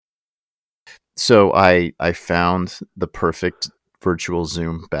So I found the perfect virtual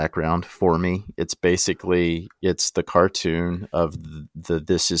Zoom background for me. It's the cartoon of the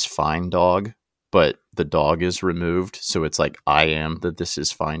This Is Fine dog, but the dog is removed, so it's like I am the This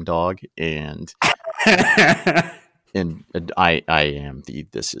Is Fine dog, and I am the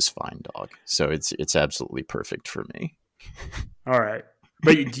This Is Fine dog. So it's absolutely perfect for me. All right.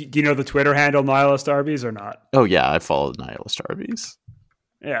 But do you know the Twitter handle Nihilist Arby's or not? Oh yeah, I followed Nihilist Arby's.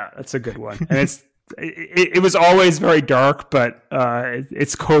 Yeah, that's a good one. And it was always very dark, but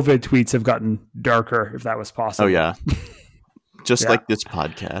its COVID tweets have gotten darker, if that was possible. Oh yeah, just like this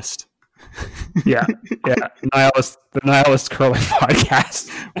podcast. yeah. The Nihilist Curling Podcast.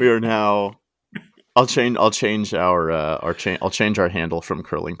 We are now. I'll change our handle from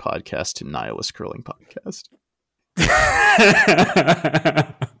Curling Podcast to Nihilist Curling Podcast.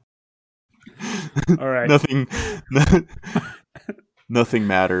 All right. Nothing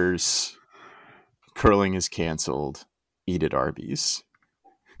matters. Curling is canceled. Eat at Arby's.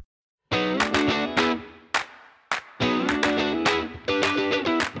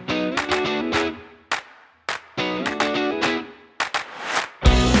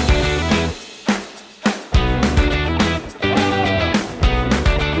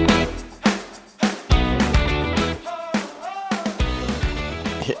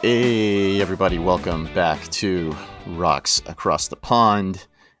 Hey everybody, welcome back to Rocks Across the Pond.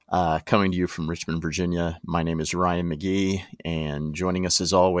 Coming to you from Richmond, Virginia. My name is Ryan McGee, and joining us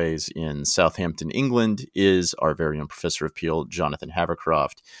as always in Southampton, England is our very own Professor of Peel, Jonathan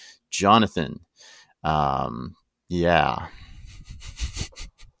Havercroft. Jonathan, yeah.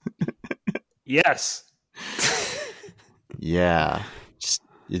 Yes. Yeah.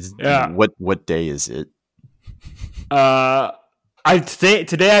 What day is it?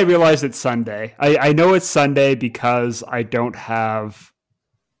 Today I realized it's Sunday. I know it's Sunday because I don't have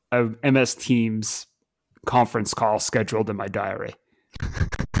a MS Teams conference call scheduled in my diary.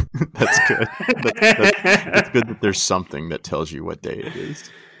 That's good. That's good that there's something that tells you what day it is.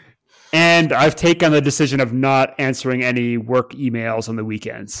 And I've taken the decision of not answering any work emails on the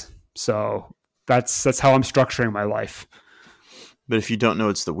weekends. So that's how I'm structuring my life. But if you don't know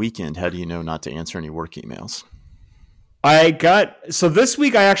it's the weekend, how do you know not to answer any work emails? So this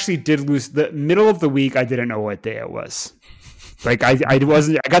week I actually did lose the middle of the week. I didn't know what day it was. Like I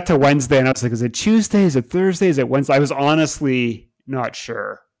got to Wednesday and I was like, is it Tuesday? Is it Thursday? Is it Wednesday? I was honestly not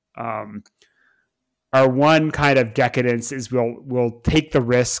sure. Our one kind of decadence is we'll take the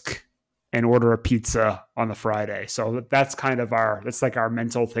risk and order a pizza on the Friday. So that's kind of that's like our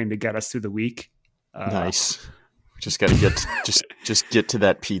mental thing to get us through the week. Nice. Just got to just get to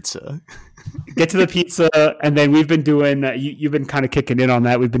that pizza. Get to the pizza, and then we've been doing. You've been kind of kicking in on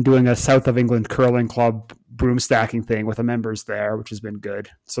that. We've been doing a South of England curling club broom stacking thing with the members there, which has been good.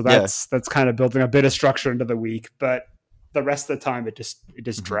 So that's kind of building a bit of structure into the week. But the rest of the time, it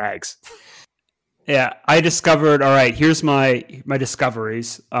just drags. Yeah, I discovered. All right, here's my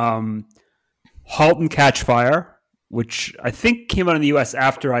discoveries. Halt and Catch Fire, which I think came out in the U.S.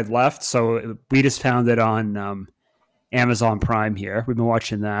 after I'd left. So we just found it on Amazon Prime here. We've been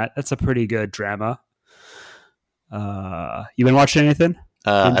watching that. That's a pretty good drama. You been watching anything?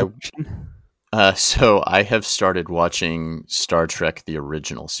 So I have started watching Star Trek: The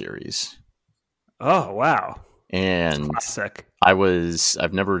Original Series. Oh wow! And classic.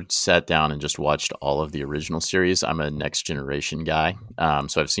 I've never sat down and just watched all of the original series. I'm a Next Generation guy.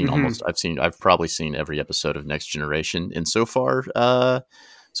 So I've probably seen every episode of Next Generation. And so far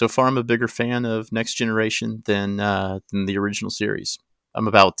I'm a bigger fan of Next Generation than the original series. I'm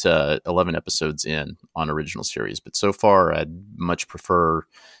about 11 episodes in on original series, but so far I'd much prefer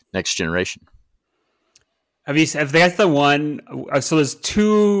Next Generation. Have they got the one? So there's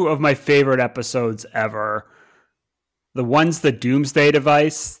two of my favorite episodes ever. The one's the Doomsday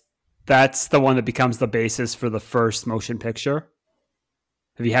Device. That's the one that becomes the basis for the first motion picture.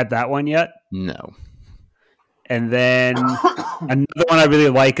 Have you had that one yet? No. And then another one I really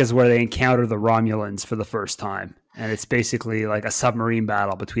like is where they encounter the Romulans for the first time. And it's basically like a submarine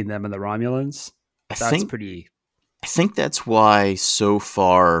battle between them and the Romulans. I think that's why so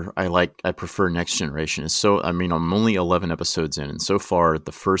far I prefer Next Generation. I'm only 11 episodes in, and so far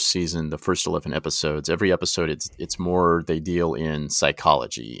the first season, the first 11 episodes, every episode it's more they deal in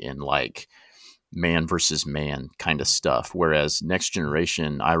psychology and like man versus man kind of stuff. Whereas Next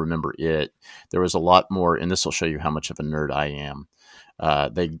Generation, I remember there was a lot more, and this will show you how much of a nerd I am.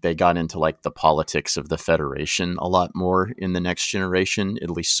 They got into like the politics of the Federation a lot more in the Next Generation, at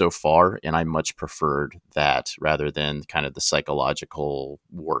least so far, and I much preferred that rather than kind of the psychological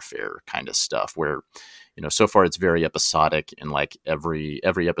warfare kind of stuff where So far it's very episodic, and like every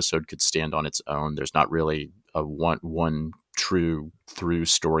episode could stand on its own. There's not really a one true through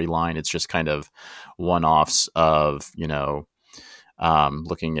storyline. It's just kind of one-offs of,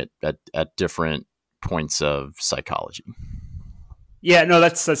 looking at different points of psychology. Yeah, no,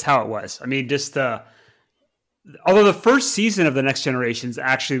 that's how it was. I mean, just although the first season of The Next Generation is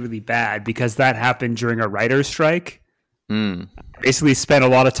actually really bad because that happened during a writer's strike. Basically spent a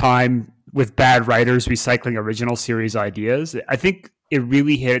lot of time with bad writers recycling original series ideas. I think it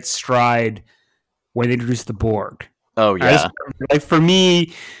really hit its stride when they introduced the Borg. Oh, yeah. Like for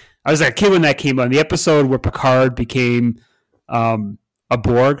me, I was like a kid when that came on. The episode where Picard became a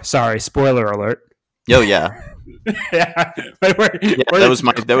Borg. Sorry, spoiler alert. Oh, yeah. Yeah.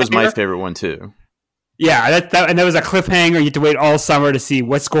 That was my favorite one too. Yeah, and that was a cliffhanger. You had to wait all summer to see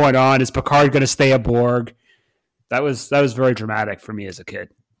what's going on. Is Picard going to stay a Borg? That was very dramatic for me as a kid.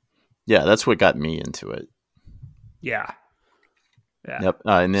 Yeah, that's what got me into it. Yeah. Yep.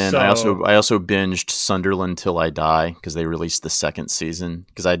 And then I also binged Sunderland Till I Die because they released the second season.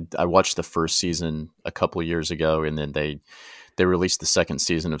 Because I watched the first season a couple of years ago, and then they released the second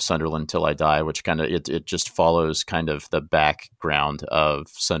season of Sunderland Till I Die, which kind of it just follows kind of the background of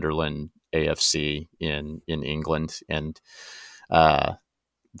Sunderland AFC in England and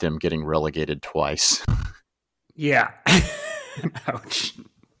them getting relegated twice. Yeah. Ouch.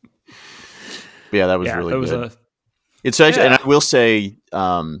 Yeah, that was really good. It's actually, and I will say,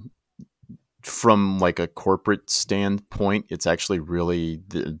 from like a corporate standpoint, it's actually really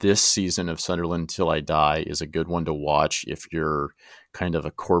this season of Sunderland Till I Die is a good one to watch if you're kind of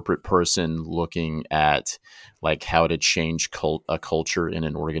a corporate person looking at like how to change a culture in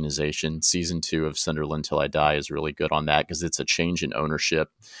an organization. Season 2 of Sunderland Till I Die is really good on that because it's a change in ownership,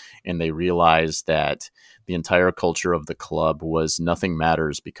 and they realize that the entire culture of the club was nothing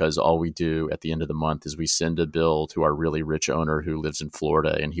matters because all we do at the end of the month is we send a bill to our really rich owner who lives in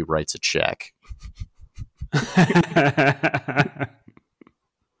Florida, and he writes a check.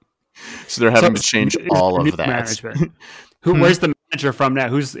 So they're having to change all of that. Management. Where's the manager from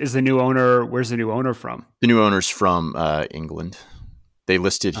now? Is the new owner? Where's the new owner from? The new owner's from England. They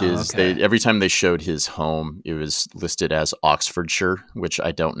listed his. Every time they showed his home, it was listed as Oxfordshire, which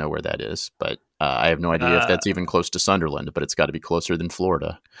I don't know where that is, but I have no idea if that's even close to Sunderland. But it's got to be closer than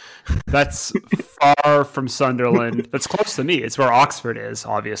Florida. That's far from Sunderland. That's close to me. It's where Oxford is,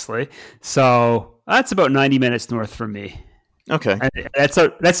 obviously. So that's about 90 minutes north from me. Okay, and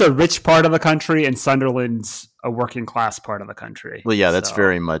that's a rich part of the country, and Sunderland's a working class part of the country. Well, yeah, that's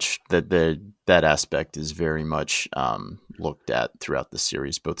very much that aspect is very much looked at throughout the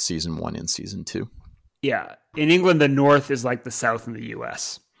series, both season 1 and season 2. Yeah, in England, the North is like the South in the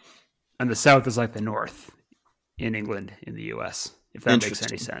U.S., and the South is like the North in England in the U.S. If that makes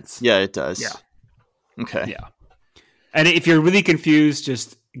any sense. Yeah, it does. Yeah. Okay. Yeah, and if you're really confused,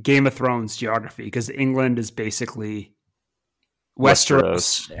 just Game of Thrones geography, because England is basically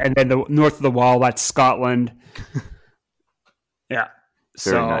Westeros, and then the north of the Wall, that's Scotland. Yeah.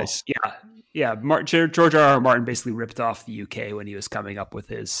 Very nice. Yeah. George R.R. Martin basically ripped off the UK when he was coming up with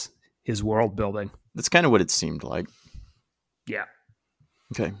his world building. That's kind of what it seemed like. Yeah.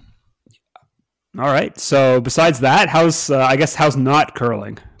 Okay. All right. So besides that, how's not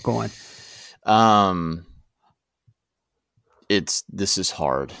curling going? This is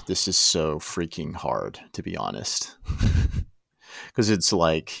hard. This is so freaking hard, to be honest. Because it's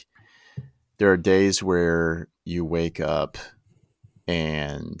like there are days where you wake up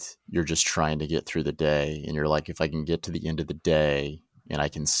and you're just trying to get through the day. And you're like, if I can get to the end of the day and I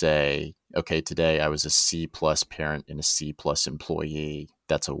can say, okay, today I was a C+ parent and a C+ employee,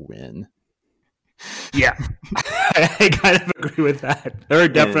 that's a win. Yeah. I kind of agree with that. There are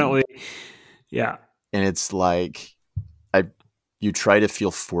definitely, yeah. And it's like, you try to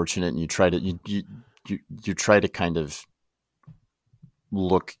feel fortunate, and you try to kind of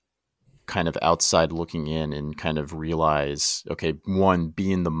look kind of outside looking in and kind of realize, okay, one,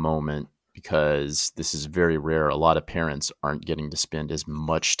 be in the moment, because this is very rare. A lot of parents aren't getting to spend as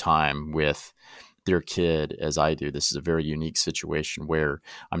much time with their kid as I do. This is a very unique situation where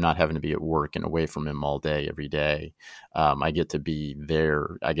I'm not having to be at work and away from him all day, every day. I get to be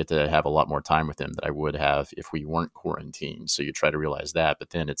there. I get to have a lot more time with him than I would have if we weren't quarantined. So you try to realize that, but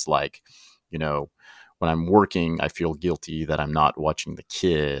then it's like, when I'm working, I feel guilty that I'm not watching the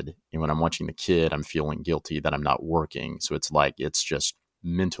kid. And when I'm watching the kid, I'm feeling guilty that I'm not working. So it's like, it's just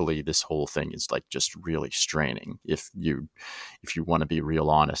mentally, this whole thing is like just really straining. If you want to be real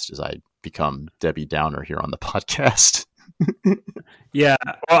honest, as I become Debbie Downer here on the podcast. Yeah.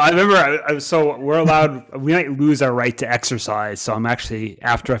 Well, I remember. So we might lose our right to exercise. So I'm actually,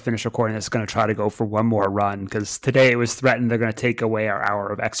 after I finish recording this, going to try to go for one more run because today it was threatened they're going to take away our hour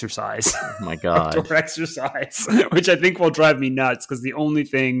of exercise. Oh my God. Outdoor exercise, which I think will drive me nuts because the only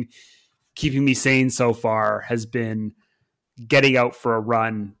thing keeping me sane so far has been getting out for a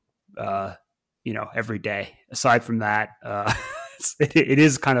run, every day. Aside from that, it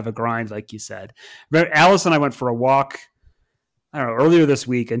is kind of a grind, like you said. But Alice and I went for a walk, I don't know, earlier this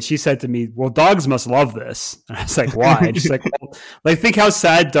week, and she said to me, well, dogs must love this. And I was like, why? And she's like, well, like, think how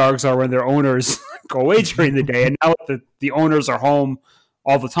sad dogs are when their owners go away during the day, and now the owners are home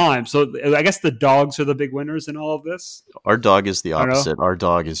all the time. So I guess the dogs are the big winners in all of this. Our dog is the opposite. Our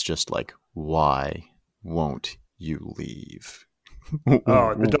dog is just like, why won't you leave?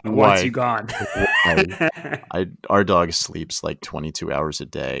 Oh, the dog wants you gone. Our dog sleeps like 22 hours a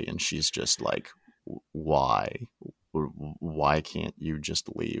day, and she's just like, why? Why can't you just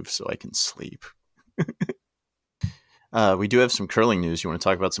leave so I can sleep? We do have some curling news. You want to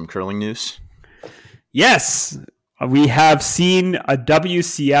talk about some curling news? Yes. We have seen a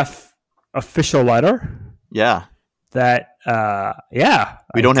WCF official letter. Yeah. That,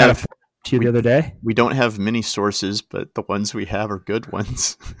 we don't have to you the other day. We don't have many sources, but the ones we have are good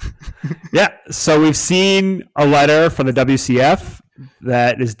ones. Yeah. So we've seen a letter from the WCF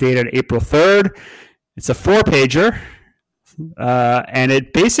that is dated April 3rd. It's a 4-pager, and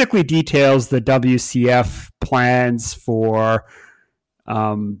it basically details the WCF plans for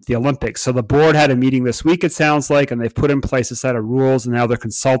the Olympics. So the board had a meeting this week, it sounds like, and they've put in place a set of rules, and now they're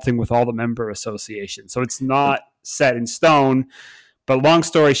consulting with all the member associations. So it's not set in stone, but long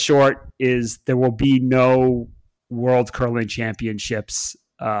story short is there will be no World Curling Championships,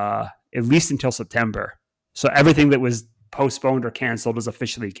 at least until September. So everything that was postponed or canceled is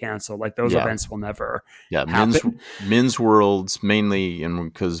officially canceled. Like those events will never happen. Men's worlds mainly,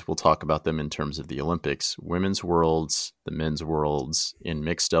 and because we'll talk about them in terms of the Olympics, women's worlds, the men's worlds, and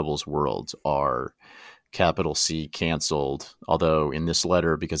mixed doubles worlds are capital C canceled. Although in this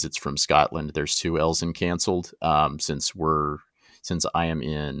letter, because it's from Scotland, there's 2 L's in canceled. Since I'm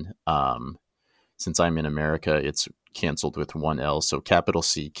in America, it's canceled with 1 L. So capital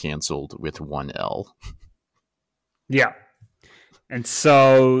C canceled with 1 L. Yeah. And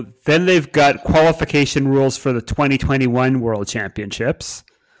so then they've got qualification rules for the 2021 World Championships.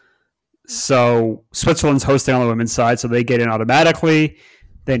 So Switzerland's hosting on the women's side, so they get in automatically.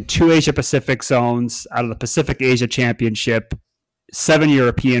 Then 2 Asia Pacific zones out of the Pacific Asia Championship, 7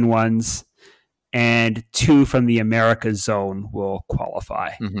 European ones, and 2 from the Americas zone will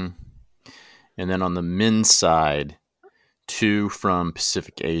qualify. Mm-hmm. And then on the men's side, 2 from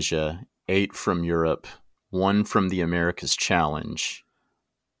Pacific Asia, 8 from Europe, 1 from the Americas Challenge,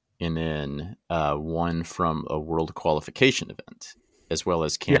 and then 1 from a world qualification event, as well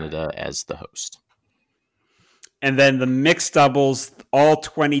as Canada as the host. And then the mixed doubles, all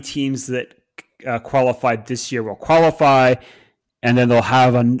 20 teams that qualified this year will qualify, and then they'll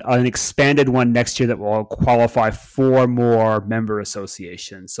have an expanded one next year that will qualify 4 more member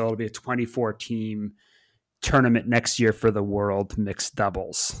associations. So it'll be a 24-team tournament next year for the world mixed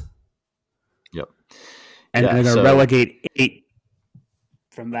doubles. Yep. And they're going to relegate 8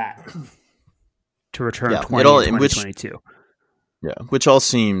 from that to return 2022. Which all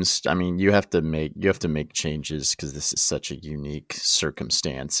seems, I mean, you have to make changes because this is such a unique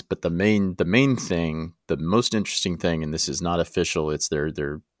circumstance. But the main thing, the most interesting thing, and this is not official, it's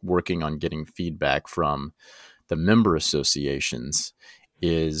they're working on getting feedback from the member associations,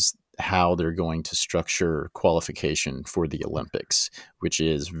 is how they're going to structure qualification for the Olympics, which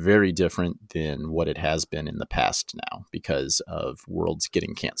is very different than what it has been in the past now because of Worlds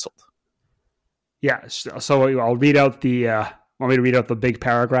getting canceled. Yeah. So I'll read out the, want me to read out the big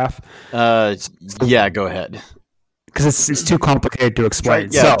paragraph? Yeah, go ahead. Because it's too complicated to explain.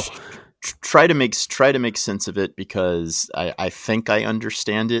 Try to make sense of it because I think I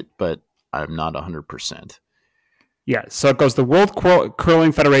understand it, but I'm not 100%. Yeah, so it goes, the World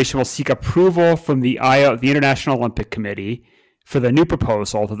Curling Federation will seek approval from the International Olympic Committee for the new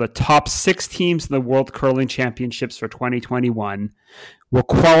proposal that the top 6 teams in the World Curling Championships for 2021 will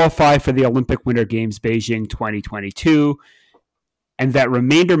qualify for the Olympic Winter Games Beijing 2022, and that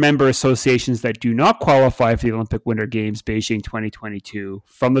remainder member associations that do not qualify for the Olympic Winter Games Beijing 2022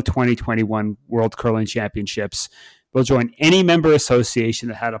 from the 2021 World Curling Championships will join any member association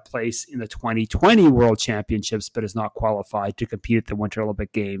that had a place in the 2020 World Championships but is not qualified to compete at the Winter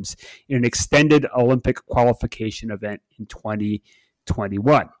Olympic Games in an extended Olympic qualification event in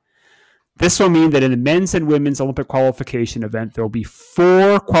 2021. This will mean that in the men's and women's Olympic qualification event, there will be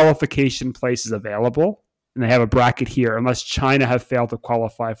 4 qualification places available and they have a bracket here, unless China have failed to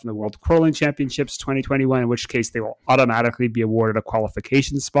qualify for the World Curling Championships 2021, in which case they will automatically be awarded a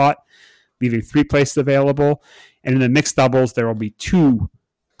qualification spot, leaving 3 places available. And in the mixed doubles, there will be 2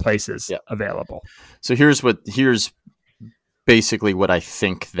 places available. So here's basically what I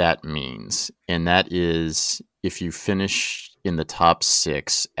think that means. And that is, if you finish in the top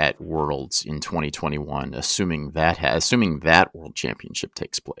 6 at Worlds in 2021, assuming that World Championship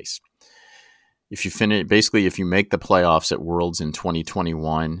takes place. If you make the playoffs at Worlds in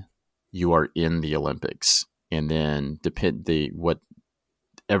 2021, you are in the Olympics. And then the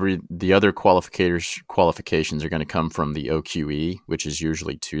other qualifications are going to come from the OQE, which is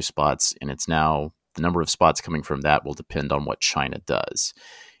usually 2 spots, and it's now the number of spots coming from that will depend on what China does.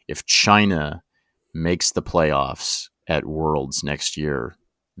 If China makes the playoffs at Worlds next year,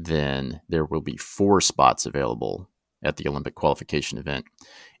 then there will be 4 spots available at the Olympic qualification event.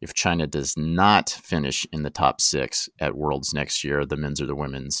 If China does not finish in the top 6 at Worlds next year, the men's or the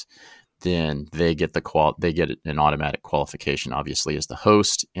women's, then they get an automatic qualification, obviously, as the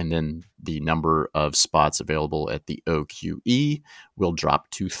host, and then the number of spots available at the OQE will drop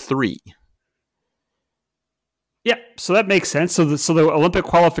to 3. Yeah, so that makes sense. So the Olympic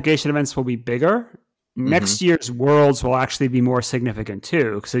qualification events will be bigger. Next year's Worlds will actually be more significant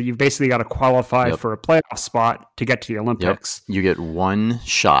too. So you've basically got to qualify for a playoff spot to get to the Olympics. You get 1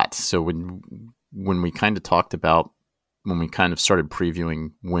 shot. So when we kind of talked about, when we kind of started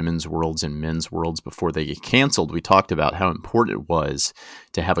previewing women's Worlds and men's Worlds before they get canceled, we talked about how important it was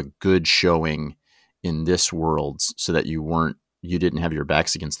to have a good showing in this Worlds so that you didn't have your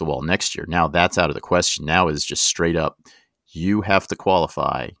backs against the wall next year. Now that's out of the question. Now is just straight up, you have to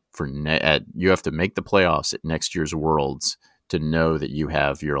qualify you have to make the playoffs at next year's Worlds to know that you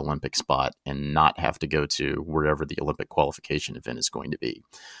have your Olympic spot and not have to go to wherever the Olympic qualification event is going to be.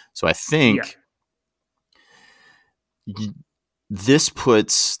 So I think this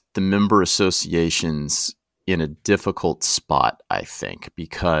puts the member associations in a difficult spot, I think,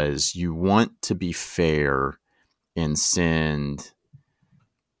 because you want to be fair and send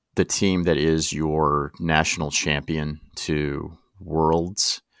the team that is your national champion to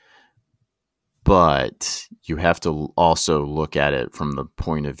Worlds, but you have to also look at it from the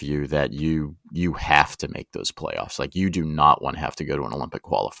point of view that you have to make those playoffs. Like, you do not want to have to go to an Olympic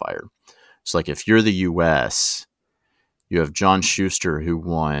qualifier. So like, if you're the US, you have John Schuster, who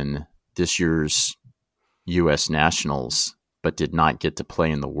won this year's US Nationals but did not get to play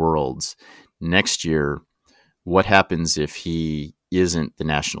in the Worlds. Next year, what happens if he isn't the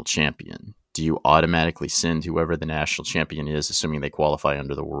national champion? Do you automatically send whoever the national champion is, assuming they qualify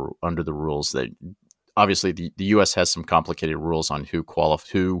under the rules that obviously the U.S. has some complicated rules on who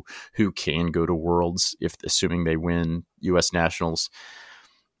can go to Worlds assuming they win U.S. Nationals.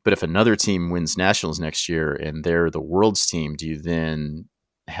 But if another team wins Nationals next year and they're the Worlds team, do you then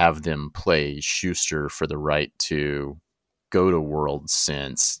have them play Schuster for the right to go to Worlds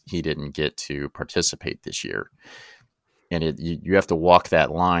since he didn't get to participate this year? And you have to walk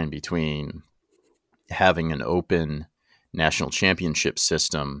that line between having an open national championship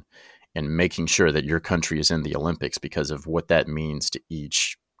system and making sure that your country is in the Olympics because of what that means to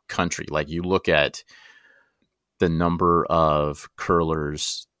each country. Like, you look at the number of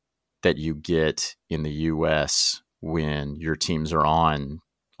curlers that you get in the U.S. when your teams are on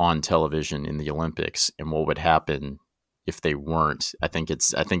television in the Olympics, and what would happen if they weren't. I think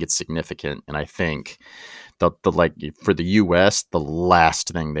it's significant, and I think the for the U.S., the last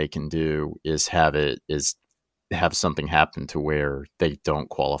thing they can do is have something happen to where they don't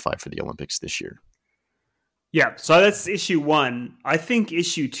qualify for the Olympics this year. Yeah, so that's issue 1. I think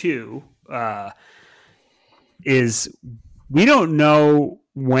issue 2 is we don't know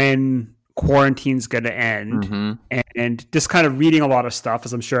when quarantine's going to end, and just kind of reading a lot of stuff,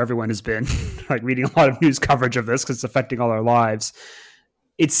 as I'm sure everyone has been, like reading a lot of news coverage of this because it's affecting all our lives.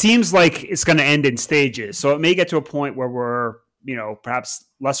 It seems like it's going to end in stages. So it may get to a point where we're, perhaps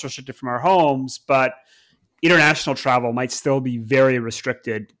less restricted from our homes, but international travel might still be very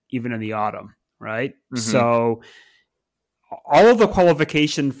restricted even in the autumn, right? So all of the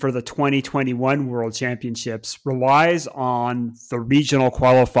qualification for the 2021 World Championships relies on the regional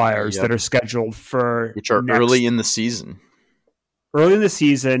qualifiers that are scheduled which are early in the season. Early in the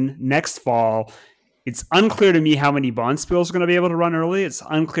season, next fall. It's unclear to me how many bonspiels are going to be able to run early. It's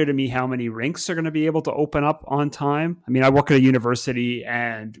unclear to me how many rinks are going to be able to open up on time. I mean, I work at a university,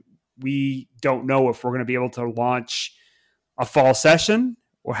 and we don't know if we're going to be able to launch a fall session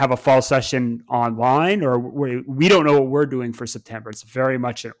or have a fall session online, or we don't know what we're doing for September. It's very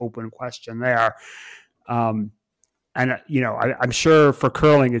much an open question there. And, I'm sure for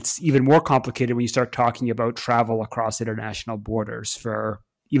curling, it's even more complicated when you start talking about travel across international borders for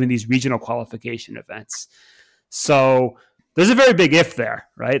even these regional qualification events. So there's a very big if there,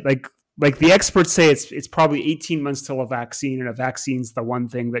 right? Like the experts say, it's probably 18 months till a vaccine, and a vaccine's the one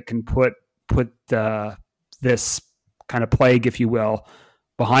thing that can put this kind of plague, if you will,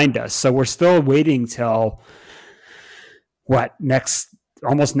 behind us. So we're still waiting till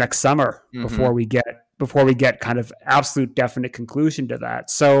almost next summer before we get kind of absolute definite conclusion to that.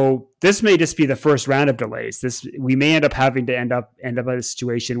 So this may just be the first round of delays. We may end up having to end up in a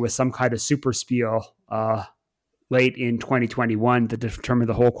situation with some kind of super spiel late in 2021 to determine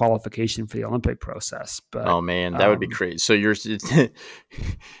the whole qualification for the Olympic process. But oh man, that would be crazy. So do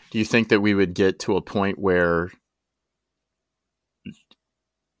you think that we would get to a point where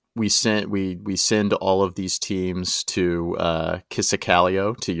we send all of these teams to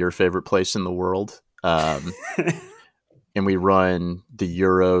Kisicalio, to your favorite place in the world, and we run the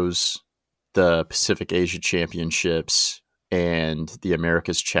Euros, the Pacific Asia Championships, and the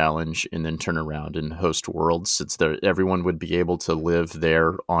Americas Challenge, and then turn around and host Worlds, since everyone would be able to live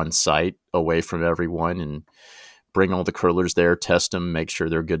there on site, away from everyone, and bring all the curlers there, test them, make sure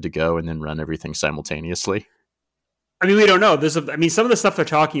they're good to go, and then run everything simultaneously? I mean, we don't know. Some of the stuff they're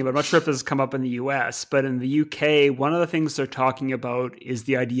talking about, I'm not sure if this has come up in the US, but in the UK, one of the things they're talking about is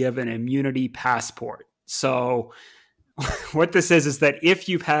the idea of an immunity passport. So what this is that if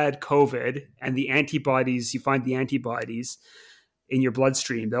you've had COVID and you find the antibodies in your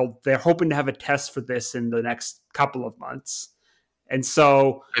bloodstream, they're hoping to have a test for this in the next couple of months. And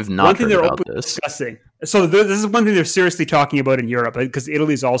so I've not heard about this. Discussing. So this is one thing they're seriously talking about in Europe, because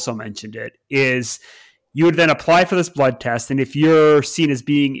Italy's also mentioned it, is you would then apply for this blood test. And if you're seen as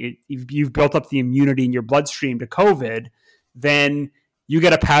if you've built up the immunity in your bloodstream to COVID, then you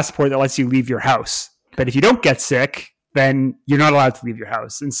get a passport that lets you leave your house. But if you don't get sick, then you're not allowed to leave your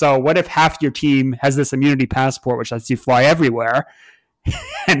house. And so what if half your team has this immunity passport, which lets you fly everywhere,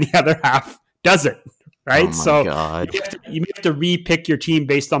 and the other half doesn't, right? Oh my God. You may have to re-pick your team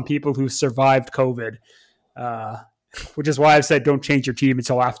based on people who survived COVID, which is why I've said don't change your team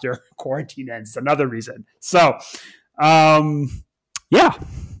until after quarantine ends. Another reason. So, yeah,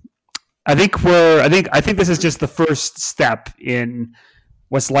 I think this is just the first step in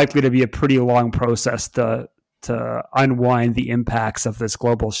what's likely to be a pretty long process to unwind the impacts of this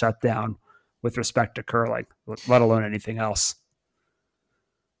global shutdown with respect to curling, let alone anything else.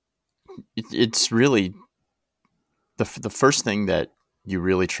 It's really the first thing that you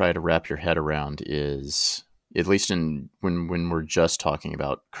really try to wrap your head around is, at least when we're just talking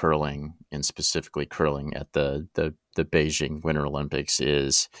about curling, and specifically curling at the Beijing Winter Olympics,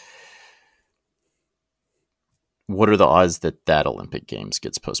 is what are the odds that Olympic Games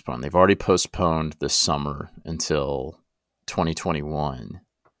gets postponed? They've already postponed this summer until 2021.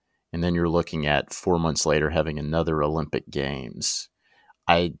 And then you're looking at 4 months later having another Olympic Games.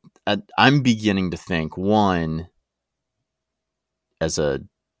 I'm beginning to think, one, as a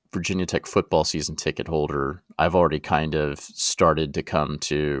Virginia Tech football season ticket holder, I've already kind of started to come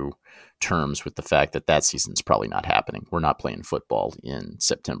to terms with the fact that season's probably not happening. We're not playing football in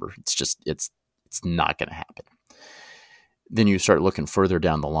September. It's not going to happen. Then you start looking further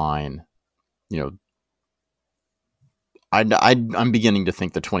down the line, I'm beginning to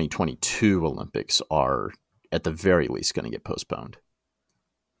think the 2022 Olympics are at the very least going to get postponed.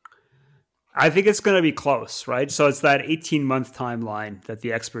 I think it's going to be close, right? So it's that 18-month timeline that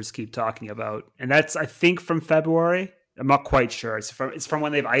the experts keep talking about. And that's, I think, from February. I'm not quite sure. It's from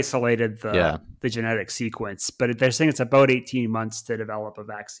when they've isolated the genetic sequence. But they're saying it's about 18 months to develop a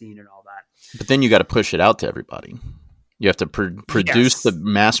vaccine and all that. But then you got to push it out to everybody. You have to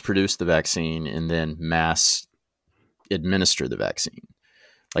mass produce the vaccine and then mass administer the vaccine.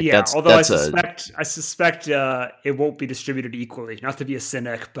 Although I suspect it won't be distributed equally. Not to be a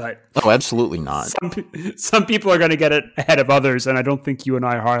cynic, but absolutely not. Some people are going to get it ahead of others, and I don't think you and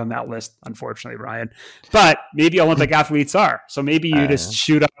I are high on that list, unfortunately, Ryan. But maybe Olympic athletes are. So maybe you just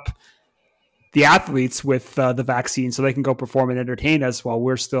shoot up the athletes with the vaccine so they can go perform and entertain us while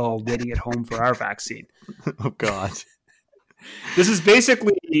we're still waiting at home for our vaccine. Oh God. This is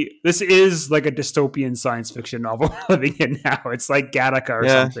like a dystopian science fiction novel we're living in now. It's like Gattaca or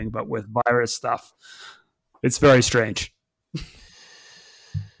something, but with virus stuff. It's very strange.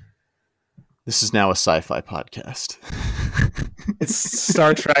 This is now a sci-fi podcast. It's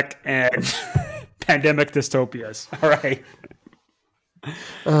Star Trek and pandemic dystopias. All right.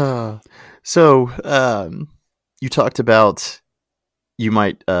 So you talked about you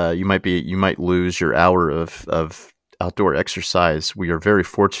might lose your hour of outdoor exercise, we are very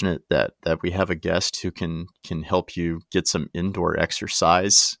fortunate that we have a guest who can help you get some indoor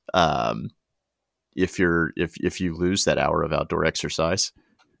exercise. If you lose that hour of outdoor exercise.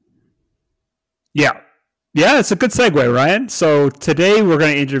 Yeah, it's a good segue, Ryan. So today we're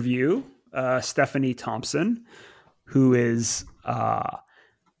going to interview Stephanie Thompson, who is a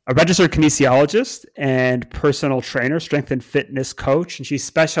registered kinesiologist and personal trainer, strength and fitness coach, and she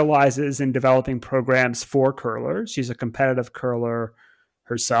specializes in developing programs for curlers. She's a competitive curler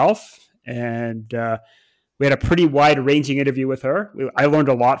herself, and we had a pretty wide-ranging interview with her. I learned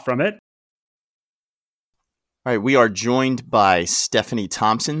a lot from it. All right, we are joined by Stephanie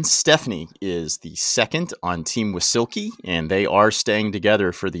Thompson. Stephanie is the second on Team Wasilki, and they are staying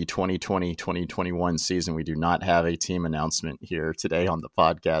together for the 2020-2021 season. We do not have a team announcement here today on the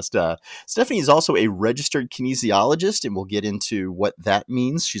podcast. Stephanie is also a registered kinesiologist, and we'll get into what that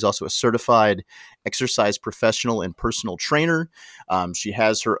means. She's also a certified exercise professional and personal trainer. She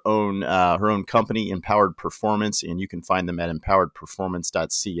has her own company, Empowered Performance, and you can find them at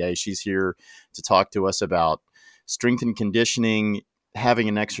empoweredperformance.ca. She's here to talk to us about strength and conditioning, having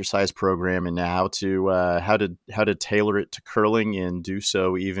an exercise program, and how to tailor it to curling and do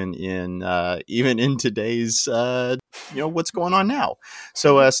so even in today's what's going on now.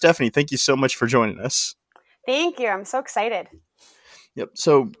 So Stephanie, thank you so much for joining us. Thank you. I'm so excited. Yep.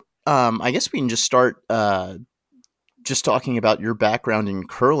 So I guess we can just start just talking about your background in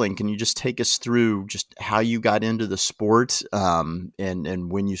curling. Can you just take us through just how you got into the sport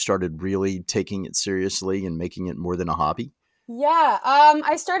and when you started really taking it seriously and making it more than a hobby? Yeah,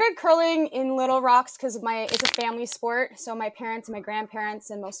 I started curling in Little Rocks because it's a family sport. So my parents and my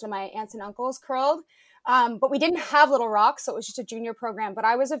grandparents and most of my aunts and uncles curled. But we didn't have Little Rocks, so it was just a junior program. But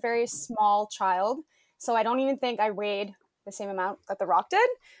I was a very small child, so I don't even think I weighed the same amount that the rock did.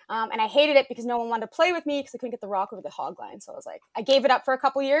 And I hated it because no one wanted to play with me because I couldn't get the rock over the hog line. So I was like, I gave it up for a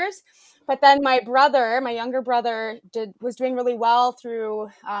couple years. But then my younger brother was doing really well through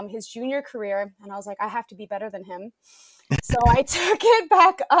his junior career. And I was like, I have to be better than him. So I took it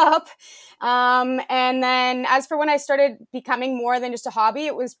back up. And then as for when I started becoming more than just a hobby,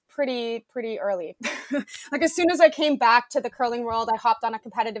 it was pretty early. Like as soon as I came back to the curling world, I hopped on a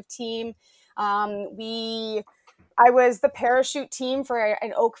competitive team. I was the parachute team for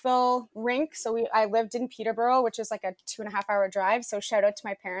an Oakville rink. So I lived in Peterborough, which is like a 2.5 hour drive. So shout out to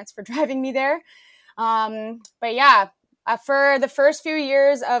my parents for driving me there. But yeah, for the first few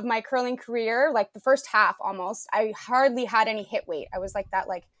years of my curling career, like the first half almost, I hardly had any hit weight. I was like that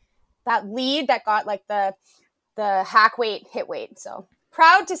lead that got like the hack weight, hit weight. So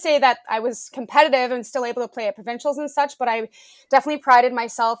proud to say that I was competitive and still able to play at provincials and such, but I definitely prided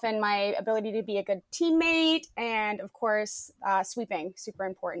myself in my ability to be a good teammate and, of course, sweeping, super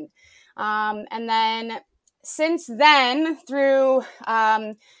important. And then since then, through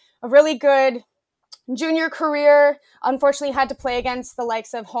a really good junior career, unfortunately had to play against the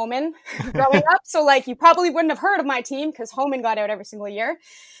likes of Homan growing up. So like you probably wouldn't have heard of my team because Homan got out every single year.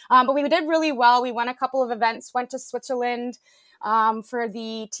 But we did really well. We won a couple of events, went to Switzerland for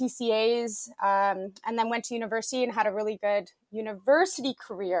the TCAs, and then went to university and had a really good university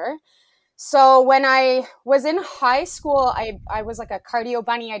career. So when I was in high school, I was like a cardio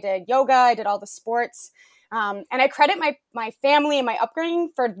bunny. I did yoga, I did all the sports. And I credit my family and my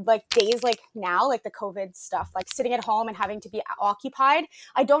upbringing for like days like now, like the COVID stuff, like sitting at home and having to be occupied.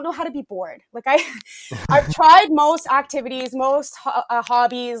 I don't know how to be bored. Like I've tried most activities, most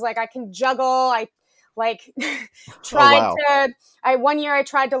hobbies. Like I can juggle. I like tried one year I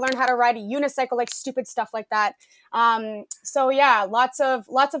tried to learn how to ride a unicycle, like stupid stuff like that. So yeah, lots of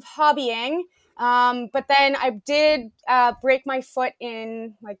hobbying. But then I did break my foot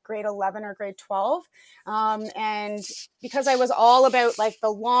in like grade 11 or grade 12. And because I was all about like the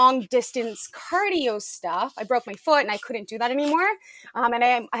long distance cardio stuff, I broke my foot and I couldn't do that anymore. And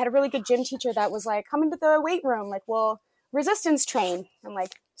I had a really good gym teacher that was like, come into the weight room, like we'll resistance train and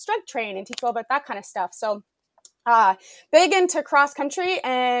like strength train and teach you all about that kind of stuff. So big into cross country.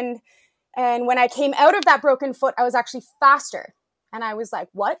 And when I came out of that broken foot, I was actually faster. And I was like,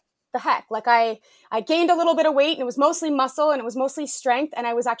 what the heck? Like I gained a little bit of weight and it was mostly muscle and it was mostly strength. And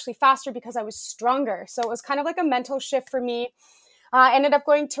I was actually faster because I was stronger. So it was kind of like a mental shift for me. I ended up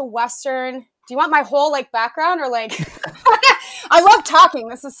going to Western. Do you want my whole like background or like, I love talking.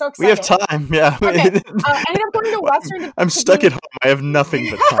 This is so exciting. We have time. Yeah. Okay. I ended up going to Western. I'm stuck at home. I have nothing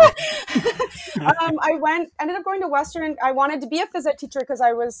but time. Ended up going to Western. I wanted to be a phys ed teacher because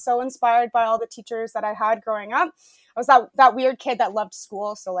I was so inspired by all the teachers that I had growing up. I was that weird kid that loved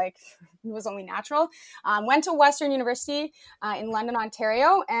school. So like it was only natural. Went to Western University in London,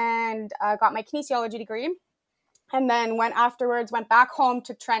 Ontario and got my kinesiology degree. and then went back home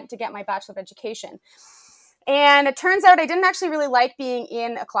to Trent to get my Bachelor of Education. And it turns out I didn't actually really like being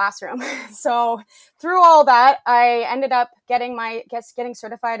in a classroom. So through all that, I ended up getting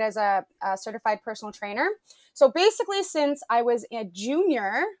certified as a certified personal trainer. So basically, since I was a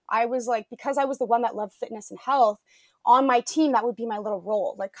junior, I was like, because I was the one that loved fitness and health, on my team, that would be my little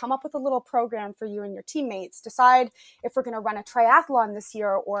role. Like, come up with a little program for you and your teammates. Decide if we're going to run a triathlon this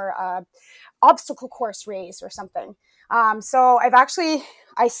year or a obstacle course race or something. So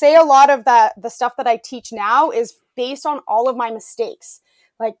I say a lot of the stuff that I teach now is based on all of my mistakes.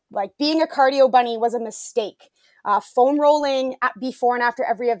 Like being a cardio bunny was a mistake. Foam rolling before and after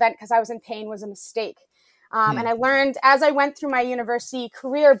every event because I was in pain was a mistake. And I learned, as I went through my university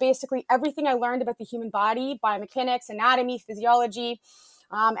career, basically everything I learned about the human body, biomechanics, anatomy, physiology,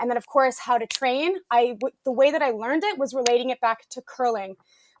 and then, of course, how to train. The way that I learned it was relating it back to curling.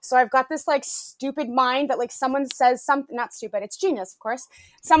 So I've got this like stupid mind that like someone says something, not stupid, it's genius, of course.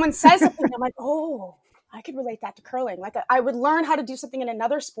 Someone says something, I'm like, oh, I could relate that to curling. Like I would learn how to do something in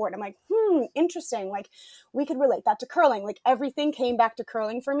another sport. I'm like, interesting. Like we could relate that to curling. Like everything came back to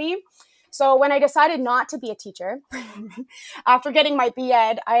curling for me. So when I decided not to be a teacher, after getting my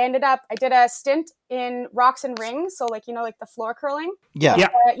B.Ed, I did a stint in Rocks and Rings. So like, like the floor curling. Yeah.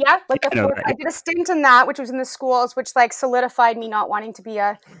 I did a stint in that, which was in the schools, which like solidified me not wanting to be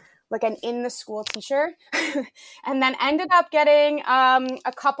an in the school teacher. And then ended up getting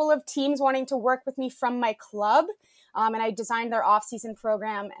a couple of teams wanting to work with me from my club. And I designed their off-season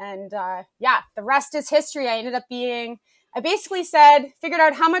program. And the rest is history. I basically figured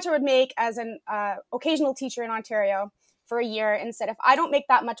out how much I would make as an occasional teacher in Ontario for a year and said, if I don't make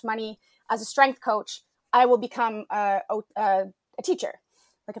that much money as a strength coach, I will become a teacher.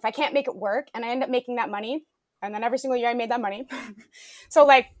 Like if I can't make it work, and I end up making that money, and then every single year I made that money. So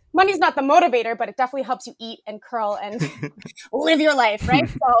like money's not the motivator, but it definitely helps you eat and curl and live your life, right?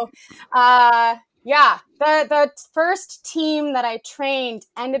 So the first team that I trained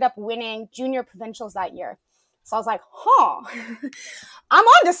ended up winning junior provincials that year. So I was like, I'm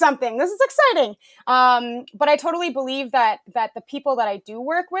onto something. This is exciting. But I totally believe that the people that I do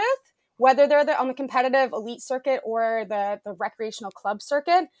work with, whether they're on the competitive elite circuit or the recreational club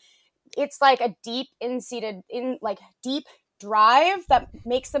circuit, it's like a deep deep drive that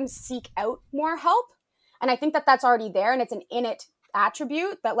makes them seek out more help. And I think that that's already there, and it's an innate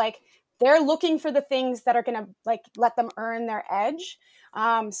attribute that like they're looking for the things that are going to like let them earn their edge.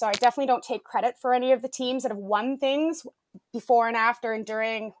 So I definitely don't take credit for any of the teams that have won things before and after and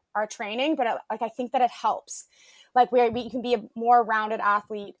during our training, but I think that it helps. Like we can be a more rounded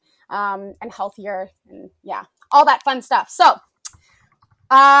athlete and healthier and all that fun stuff. So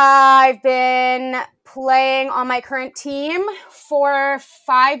I've been playing on my current team for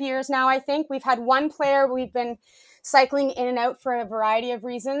 5 years now, I think. We've had one player we've been cycling in and out for a variety of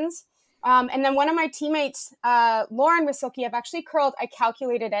reasons. And then one of my teammates, Lauren Wasilki, I've actually curled, I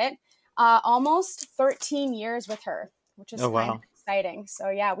calculated it, almost 13 years with her, which is kind of exciting.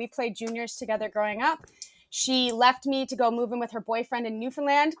 So we played juniors together growing up. She left me to go move in with her boyfriend in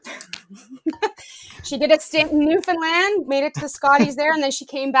Newfoundland. She did a stint in Newfoundland, made it to the Scotties there, and then she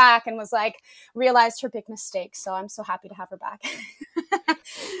came back and was like, realized her big mistake. So I'm so happy to have her back,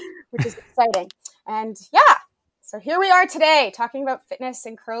 which is exciting. And so here we are today talking about fitness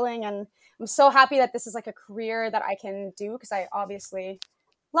and curling, and I'm so happy that this is like a career that I can do because I obviously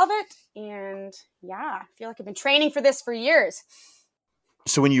love it. And I feel like I've been training for this for years.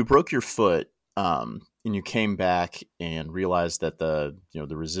 So when you broke your foot and you came back and realized that the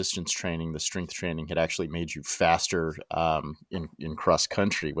resistance training, the strength training had actually made you faster in cross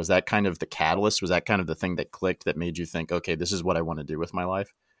country, was that kind of the catalyst? Was that kind of the thing that clicked that made you think, okay, this is what I want to do with my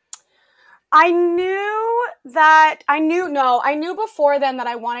life? I knew before then that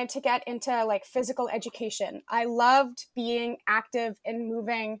I wanted to get into like physical education. I loved being active and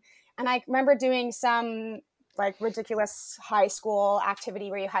moving. And I remember doing some like ridiculous high school activity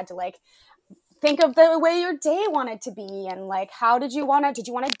where you had to like think of the way your day wanted to be. And like, did you want a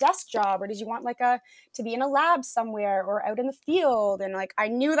desk job, or did you want like to be in a lab somewhere or out in the field? And like, I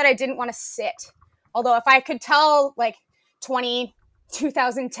knew that I didn't want to sit. Although if I could tell like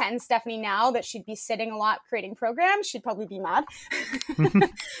 2010 Stephanie now that she'd be sitting a lot creating programs, she'd probably be mad.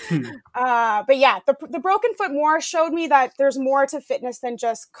 But the broken foot more showed me that there's more to fitness than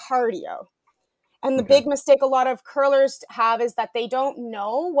just cardio. And the big mistake a lot of curlers have is that they don't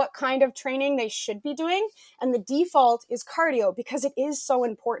know what kind of training they should be doing. And the default is cardio because it is so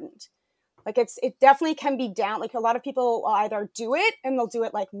important. Like it definitely can be down. Like a lot of people will either do it and they'll do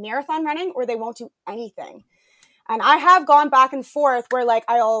it like marathon running, or they won't do anything. And I have gone back and forth where like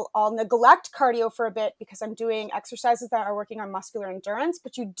I'll neglect cardio for a bit because I'm doing exercises that are working on muscular endurance,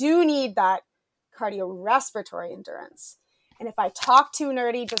 but you do need that cardio respiratory endurance. And if I talk too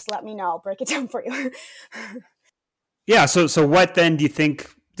nerdy, just let me know. I'll break it down for you. Yeah. So what then do you think?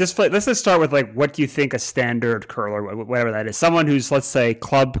 Let's just start with like, what do you think a standard curler, whatever that is, someone who's, let's say,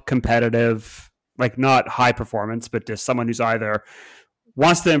 club competitive, like not high performance, but just someone who's either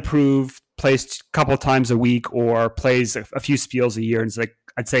wants to improve, plays a couple of times a week, or plays a few spiels a year, and it's like,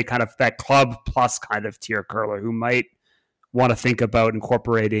 I'd say kind of that club plus kind of tier curler who might want to think about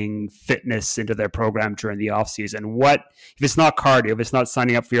incorporating fitness into their program during the off season. What, if it's not cardio, if it's not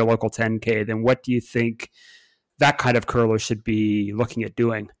signing up for your local 10K, then what do you think that kind of curler should be looking at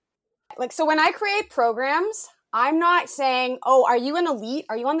doing? Like, so when I create programs, I'm not saying, oh, are you an elite?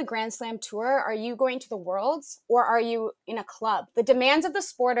 Are you on the Grand Slam tour? Are you going to the Worlds? Or are you in a club? The demands of the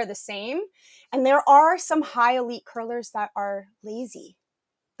sport are the same. And there are some high elite curlers that are lazy.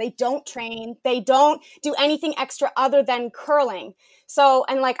 They don't train. They don't do anything extra other than curling. So,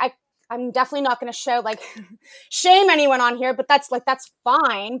 and like, I'm definitely not going to show like shame anyone on here, but that's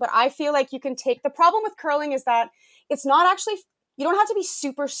fine. But I feel like you can take, the problem with curling is that it's not actually, you don't have to be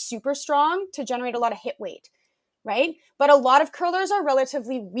super, super strong to generate a lot of hit weight, right? But a lot of curlers are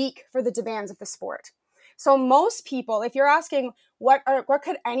relatively weak for the demands of the sport. So most people, if you're asking what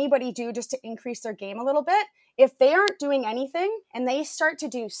could anybody do just to increase their game a little bit, if they aren't doing anything and they start to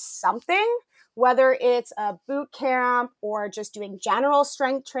do something, whether it's a boot camp or just doing general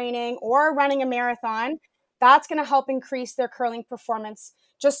strength training or running a marathon, that's going to help increase their curling performance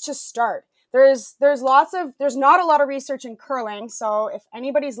just to start. There's not a lot of research in curling. So if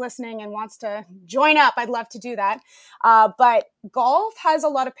anybody's listening and wants to join up, I'd love to do that. But golf has a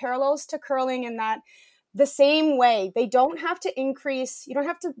lot of parallels to curling in that the same way, they don't have to increase. You don't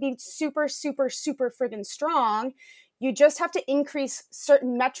have to be super, super, super friggin' strong. You just have to increase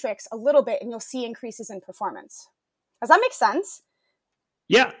certain metrics a little bit and you'll see increases in performance. Does that make sense?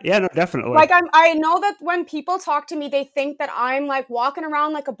 Yeah, no, definitely. Like I know that when people talk to me, they think that I'm like walking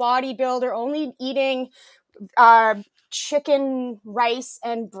around like a bodybuilder, only eating chicken, rice,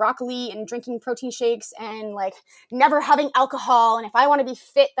 and broccoli and drinking protein shakes and like never having alcohol. And if I want to be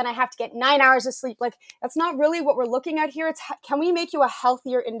fit, then I have to get 9 hours of sleep. Like that's not really what we're looking at here. It's can we make you a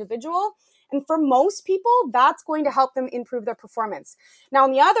healthier individual? And for most people, that's going to help them improve their performance. Now,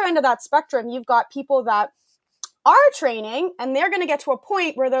 on the other end of that spectrum, you've got people that are training and they're going to get to a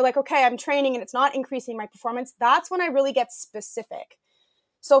point where they're like, okay, I'm training and it's not increasing my performance. That's when I really get specific.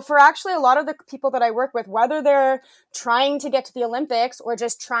 So for actually a lot of the people that I work with, whether they're trying to get to the Olympics or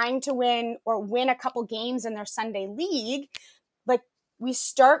just trying to win a couple games in their Sunday league, like we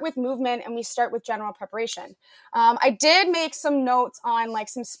start with movement and we start with general preparation. I did make some notes on like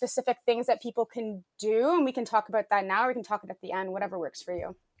some specific things that people can do, and we can talk about that now, or we can talk about it at the end, whatever works for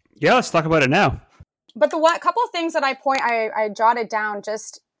you. Yeah, let's talk about it now. But couple of things that I jotted down,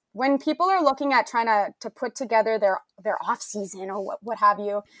 just when people are looking at trying to put together their off season or what have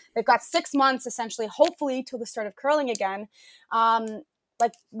you, they've got 6 months essentially, hopefully till the start of curling again.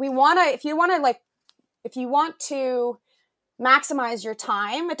 Like if you want to maximize your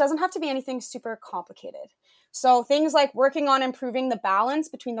time, it doesn't have to be anything super complicated. So things like working on improving the balance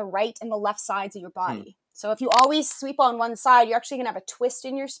between the right and the left sides of your body. So if you always sweep on one side, you're actually going to have a twist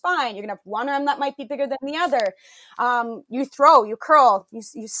in your spine. You're going to have one arm that might be bigger than the other. You throw, you curl,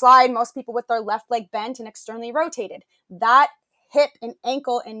 you slide, most people with their left leg bent and externally rotated. That hip and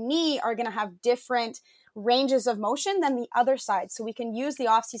ankle and knee are going to have different ranges of motion than the other side. So we can use the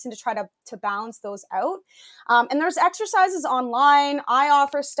off season to try to balance those out. And there's exercises online. I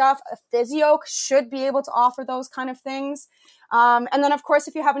offer stuff. A physio should be able to offer those kind of things. And then of course,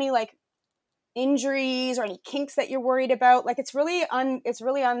 if you have any like injuries or any kinks that you're worried about, like it's really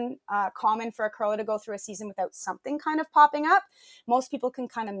uncommon for a curler to go through a season without something kind of popping up. Most people can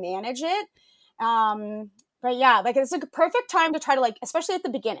kind of manage it. But yeah, like it's a perfect time to try to, like, especially at the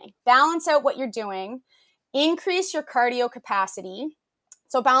beginning, balance out what you're doing, increase your cardio capacity.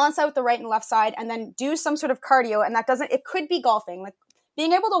 So balance out the right and left side and then do some sort of cardio. And it could be golfing. Like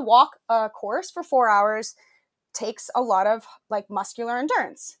being able to walk a course for 4 hours takes a lot of like muscular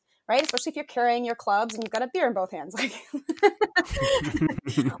endurance, right? Especially if you're carrying your clubs and you've got a beer in both hands, like,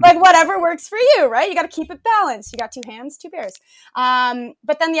 like whatever works for you, right? You got to keep it balanced. You got 2 hands, 2 beers.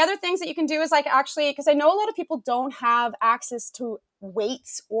 But then the other things that you can do is like actually, because I know a lot of people don't have access to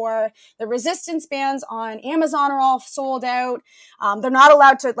weights, or the resistance bands on Amazon are all sold out. They're not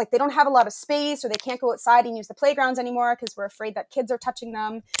allowed to, like, they don't have a lot of space, or they can't go outside and use the playgrounds anymore because we're afraid that kids are touching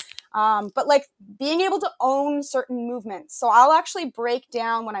them. But like being able to own certain movements. So I'll actually break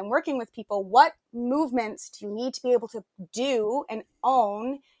down when I'm working with people, what movements do you need to be able to do and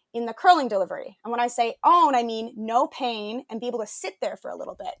own in the curling delivery? And when I say own, I mean no pain and be able to sit there for a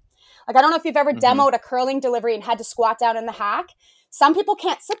little bit. Like, I don't know if you've ever demoed a curling delivery and had to squat down in the hack. Some people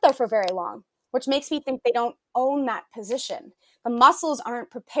can't sit there for very long, which makes me think they don't own that position. The muscles aren't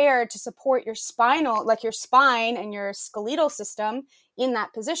prepared to support your spinal, like your spine and your skeletal system in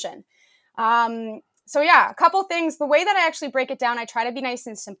that position. So yeah, a couple things. The way that I actually break it down, I try to be nice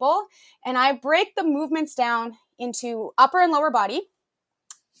and simple. And I break the movements down into upper and lower body,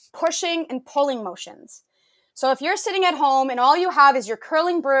 pushing and pulling motions. So if you're sitting at home and all you have is your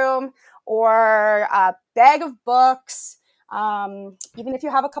curling broom or a bag of books, even if you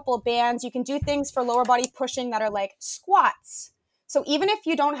have a couple of bands, you can do things for lower body pushing that are like squats. So even if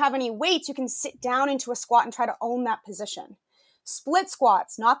you don't have any weights, you can sit down into a squat and try to own that position. Split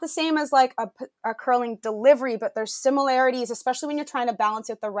squats, not the same as like a curling delivery, but there's similarities, especially when you're trying to balance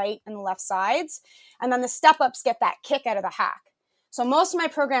out the right and the left sides. And then the step ups get that kick out of the hack. So most of my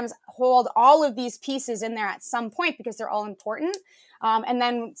programs hold all of these pieces in there at some point because they're all important. And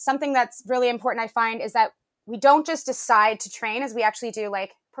then something that's really important I find is that we don't just decide to train, as we actually do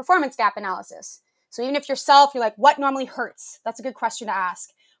like performance gap analysis. So even if you're like, what normally hurts? That's a good question to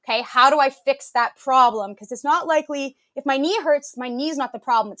ask. Okay, how do I fix that problem? Because it's not likely, if my knee hurts, my knee's not the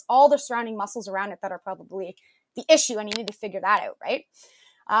problem. It's all the surrounding muscles around it that are probably the issue, and you need to figure that out, right?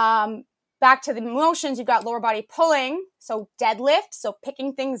 Back to the motions, you've got lower body pulling, so deadlift, so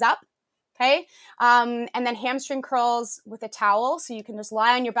picking things up, okay? And then hamstring curls with a towel, so you can just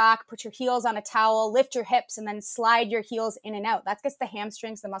lie on your back, put your heels on a towel, lift your hips, and then slide your heels in and out. That gets the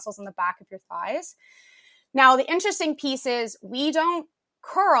hamstrings, the muscles on the back of your thighs. Now, the interesting piece is we don't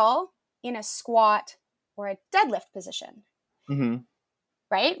curl in a squat or a deadlift position,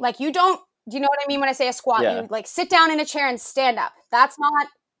 right? Like do you know what I mean when I say a squat? Yeah. You like sit down in a chair and stand up. That's not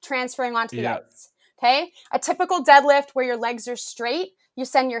transferring onto the ice. Okay. A typical deadlift where your legs are straight, you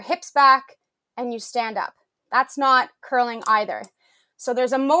send your hips back and you stand up. That's not curling either. So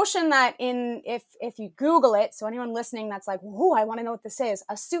there's a motion that if you Google it, so anyone listening that's like, whoa, I want to know what this is,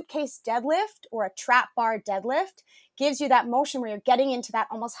 a suitcase deadlift or a trap bar deadlift gives you that motion where you're getting into that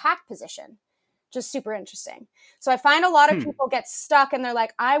almost hack position. Just super interesting. So I find a lot of people get stuck and they're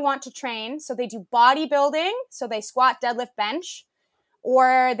like, I want to train. So they do bodybuilding. So they squat, deadlift, bench,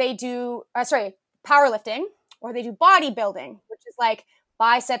 or they do, powerlifting, or they do bodybuilding, which is like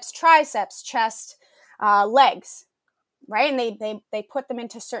biceps, triceps, chest, legs. Right? And they put them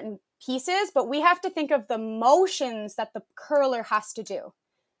into certain pieces, but we have to think of the motions that the curler has to do,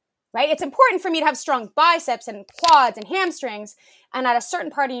 right? It's important for me to have strong biceps and quads and hamstrings. And at a certain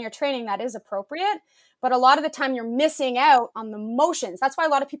part in your training, that is appropriate. But a lot of the time you're missing out on the motions. That's why a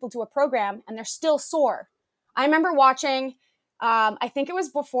lot of people do a program and they're still sore. I remember watching, I think it was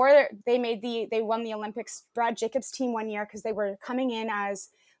before they won the Olympics, Brad Jacobs' team one year, because they were coming in as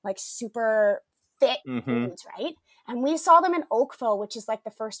like super fit dudes, right? And we saw them in Oakville, which is like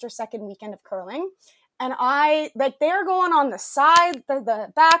the first or second weekend of curling. And they're going on the side,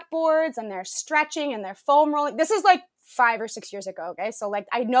 the backboards, and they're stretching and they're foam rolling. This is like 5 or 6 years ago. Okay. So like,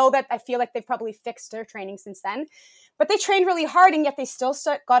 I know that I feel like they've probably fixed their training since then, but they trained really hard and yet they still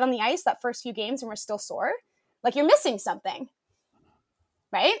got on the ice that first few games and were still sore. Like you're missing something.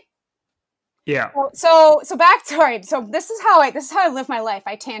 Right. Yeah. So back to So this is how I live my life.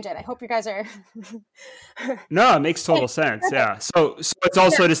 I tangent. I hope you guys are. No, it makes total sense. Yeah. So it's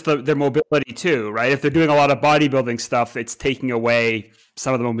also just their mobility too, right? If they're doing a lot of bodybuilding stuff, it's taking away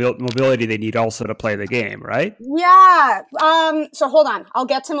some of the mobility they need also to play the game, right? Yeah. So hold on. I'll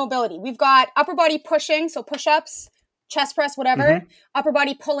get to mobility. We've got upper body pushing, so push-ups, chest press, whatever, upper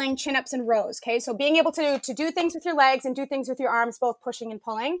body pulling, chin-ups and rows. Okay. So being able to do things with your legs and do things with your arms, both pushing and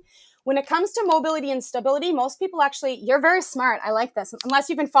pulling. When it comes to mobility and stability, most people actually, you're very smart. I like this. Unless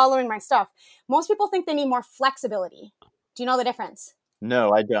you've been following my stuff. Most people think they need more flexibility. Do you know the difference?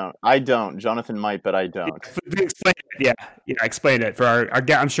 No, I don't. Jonathan might, but I don't. Explain it. Yeah. Explain it for our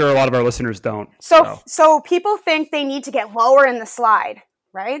I'm sure a lot of our listeners don't. So people think they need to get lower in the slide,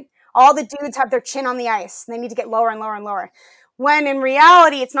 right? All the dudes have their chin on the ice. And they need to get lower and lower and lower. When in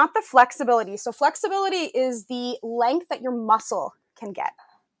reality, it's not the flexibility. So flexibility is the length that your muscle can get.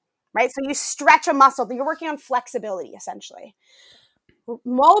 Right? So you stretch a muscle, but you're working on flexibility, essentially.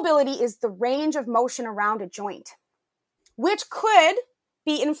 Mobility is the range of motion around a joint, which could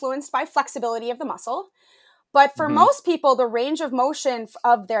be influenced by flexibility of the muscle, But for most people, the range of motion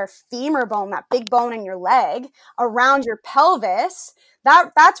of their femur bone, that big bone in your leg, around your pelvis,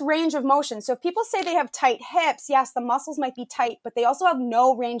 that's range of motion. So if people say they have tight hips, yes, the muscles might be tight, but they also have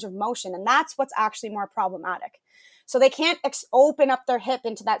no range of motion. And that's what's actually more problematic. So they can't open up their hip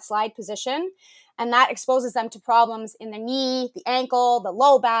into that slide position. And that exposes them to problems in the knee, the ankle, the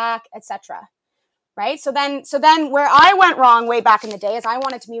low back, etc. Right? So then where I went wrong way back in the day is I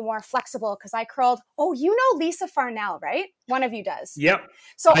wanted to be more flexible because I curled. Oh, you know Lisa Farnell, right? One of you does. Yep.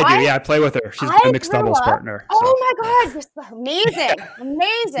 So I do. Yeah, I play with her. She's my mixed doubles partner. So. Oh my God. This is amazing.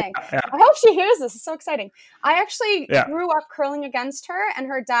 Amazing. Yeah. I hope she hears this. It's so exciting. I actually grew up curling against her, and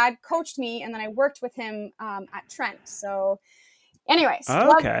her dad coached me, and then I worked with him at Trent. So anyways.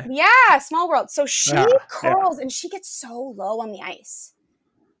 Okay. Small world. So she curls and she gets so low on the ice.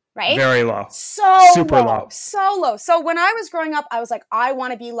 Right? Very low. Super low. So low. So when I was growing up, I was like, I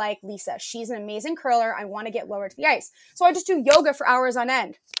want to be like Lisa. She's an amazing curler. I want to get lower to the ice. So I just do yoga for hours on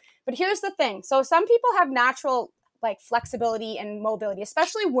end. But here's the thing. So some people have natural like flexibility and mobility,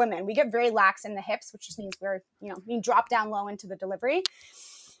 especially women. We get very lax in the hips, which just means we drop down low into the delivery.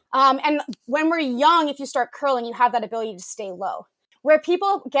 And when we're young, if you start curling, you have that ability to stay low. Where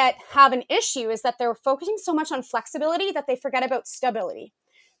people have an issue is that they're focusing so much on flexibility that they forget about stability.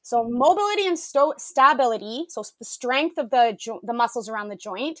 So mobility and stability, so the strength of the muscles around the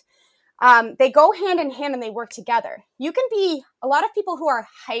joint, they go hand in hand and they work together. You can be a lot of people who are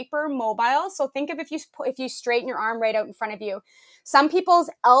hyper mobile. So think of if you straighten your arm right out in front of you, some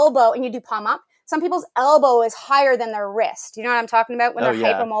people's elbow, and you do palm up, some people's elbow is higher than their wrist. You know what I'm talking about when they're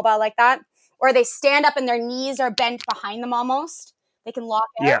hyper mobile like that? Or they stand up and their knees are bent behind them almost. They can lock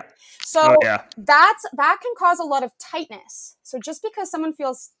out. Yeah. So that can cause a lot of tightness. So just because someone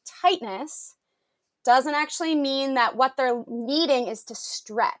feels tightness doesn't actually mean that what they're needing is to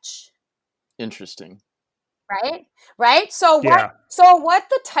stretch. Interesting. Right? So what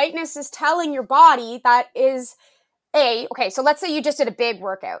the tightness is telling your body that is so let's say you just did a big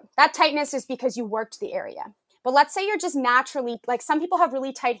workout. That tightness is because you worked the area. But let's say you're just naturally, like some people have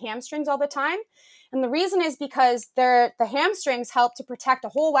really tight hamstrings all the time. And the reason is because the hamstrings help to protect a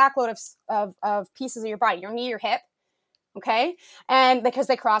whole whackload of pieces of your body, your knee, your hip, okay? And because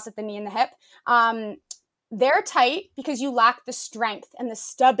they cross at the knee and the hip. They're tight because you lack the strength and the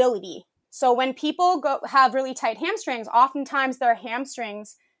stability. So when people have really tight hamstrings, oftentimes their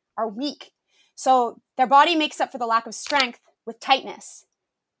hamstrings are weak. So their body makes up for the lack of strength with tightness.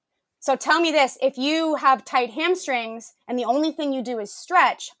 So tell me this, if you have tight hamstrings and the only thing you do is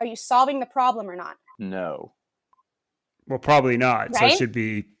stretch, are you solving the problem or not? No. Well, probably not. Right? So it should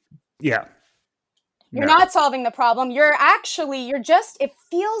be, You're not solving the problem. It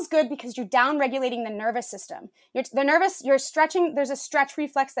feels good because you're down regulating the nervous system. You're stretching, there's a stretch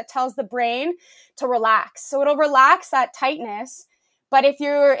reflex that tells the brain to relax. So it'll relax that tightness. But if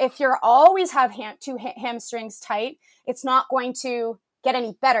you're always have two hamstrings tight, it's not going to get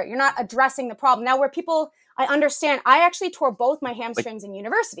any better. You're not addressing the problem. Now I understand, I actually tore both my hamstrings in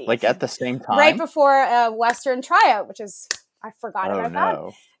university. Like at the same time? Right before a Western tryout, I forgot about that.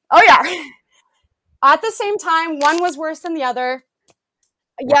 Oh yeah. At the same time, one was worse than the other.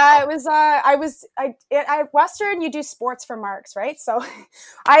 Yeah, it was, at Western, you do sports for marks, right? So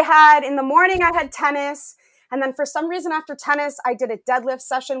in the morning, I had tennis. And then for some reason after tennis, I did a deadlift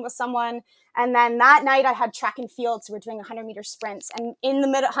session with someone. And then that night I had track and field. So we're doing 100-meter sprints. And in the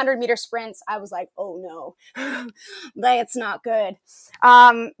 100-meter sprints, I was like, oh no, that's not good.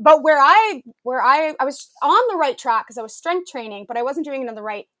 But where I was on the right track because I was strength training, but I wasn't doing it in the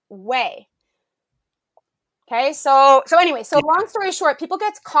right way. Okay. So anyway, long story short, people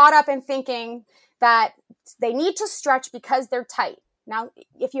get caught up in thinking that they need to stretch because they're tight. Now,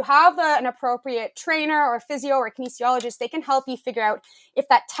 if you have an appropriate trainer or physio or kinesiologist, they can help you figure out if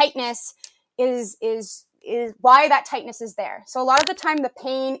that tightness is why that tightness is there. So a lot of the time, the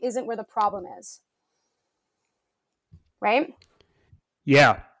pain isn't where the problem is. Right?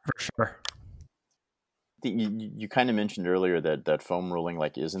 Yeah, for sure. You kind of mentioned earlier that foam rolling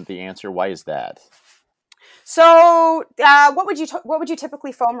isn't the answer. Why is that? So, what would you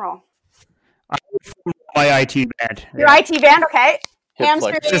typically foam roll? My IT band. Your IT band, okay.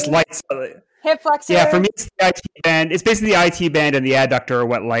 Hamstring. Just lights. Hip flexor. Yeah, for me, it's the IT band. It's basically the IT band and the adductor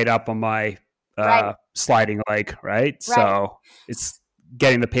went light up on my sliding leg, right? So it's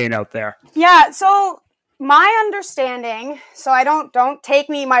getting the pain out there. Yeah. So my understanding, so I don't take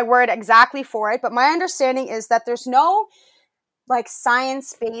me my word exactly for it, but my understanding is that there's no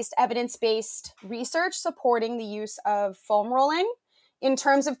science-based, evidence-based research supporting the use of foam rolling in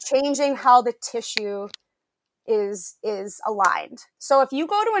terms of changing how the tissue is aligned. So if you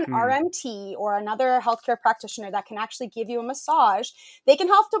go to an RMT or another healthcare practitioner that can actually give you a massage, they can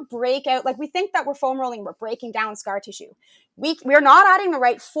help to break out, like we think that we're foam rolling, we're breaking down scar tissue. We're not adding the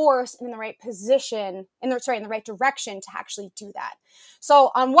right force in the right position, in the right direction to actually do that.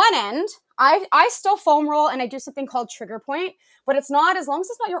 So on one end, I still foam roll and I do something called trigger point, but it's not, as long as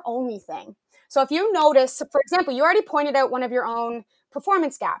it's not your only thing. So if you notice, for example, you already pointed out one of your own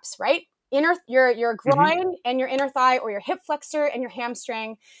performance gaps, right? Your groin and your inner thigh, or your hip flexor and your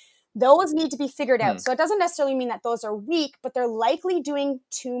hamstring, those need to be figured out. So it doesn't necessarily mean that those are weak, but they're likely doing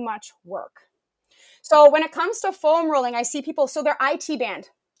too much work. So when it comes to foam rolling, I see people, so their IT band,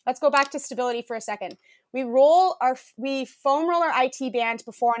 let's go back to stability for a second. We foam roll our IT band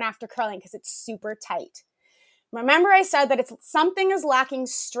before and after curling because it's super tight. Remember I said that it's something is lacking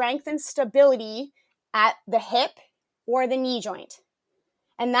strength and stability at the hip or the knee joint.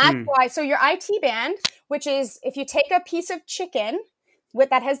 And that's why, so your IT band, which is, if you take a piece of chicken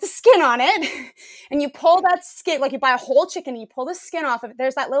that has the skin on it, and you pull that skin, like you buy a whole chicken and you pull the skin off of it,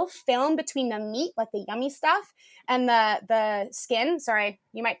 there's that little film between the meat, like the yummy stuff, and the skin. Sorry,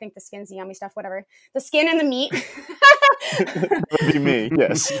 you might think the skin's the yummy stuff, whatever. The skin and the meat. That would be me,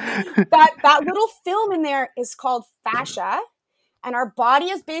 yes. that little film in there is called fascia. And our body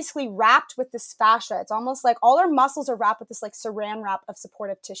is basically wrapped with this fascia. It's almost like all our muscles are wrapped with this like saran wrap of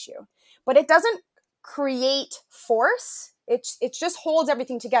supportive tissue. But it doesn't create force. It just holds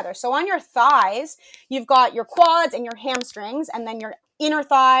everything together. So on your thighs, you've got your quads and your hamstrings, and then your inner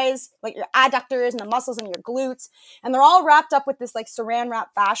thighs, like your adductors and the muscles in your glutes. And they're all wrapped up with this like saran wrap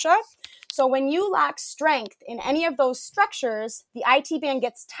fascia. So when you lack strength in any of those structures, the IT band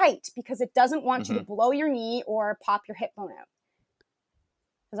gets tight because it doesn't want you to blow your knee or pop your hip bone out.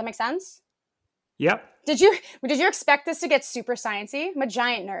 Does that make sense? Yep. Did you expect this to get super sciencey? I'm a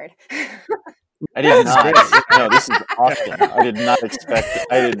giant nerd. I did not. No, this is awesome. I did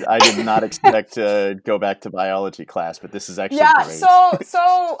not expect to go back to biology class, but this is actually great.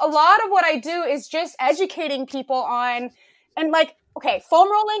 So a lot of what I do is just educating people on, and like, okay, foam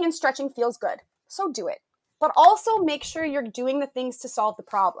rolling and stretching feels good, so do it. But also make sure you're doing the things to solve the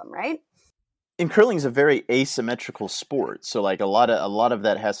problem, right? And curling is a very asymmetrical sport, so like a lot of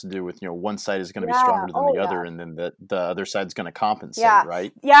that has to do with, one side is going to be stronger than the other, and then the other side's going to compensate,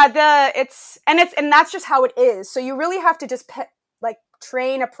 right? Yeah, and that's just how it is. So you really have to just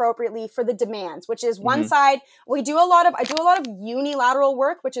train appropriately for the demands, which is one side. I do a lot of unilateral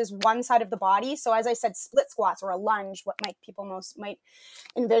work, which is one side of the body. So as I said, split squats or a lunge, what people most might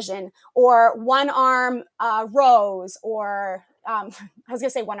envision, or one arm rows, or I was going to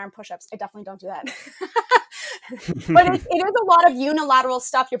say one arm push-ups. I definitely don't do that. But it is a lot of unilateral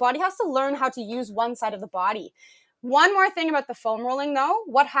stuff. Your body has to learn how to use one side of the body. One more thing about the foam rolling, though,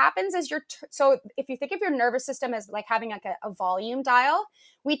 what happens is so if you think of your nervous system as like having like a volume dial,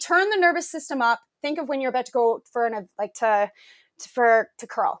 we turn the nervous system up. Think of when you're about to go for to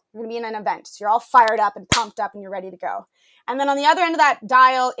curl. You're going to be in an event. So you're all fired up and pumped up and you're ready to go. And then on the other end of that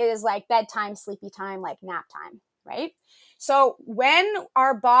dial is like bedtime, sleepy time, like nap time, right? So when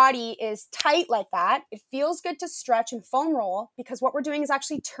our body is tight like that, it feels good to stretch and foam roll, because what we're doing is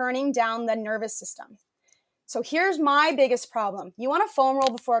actually turning down the nervous system. So here's my biggest problem. You want to foam roll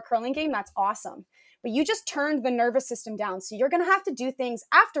before a curling game? That's awesome. But you just turned the nervous system down. So you're going to have to do things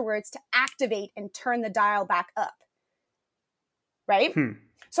afterwards to activate and turn the dial back up. Right?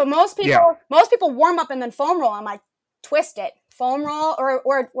 So most people warm up and then foam roll. I'm like, twist it, foam roll,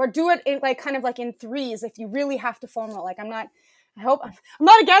 or do it in like kind of like in threes if you really have to foam roll. Like I'm not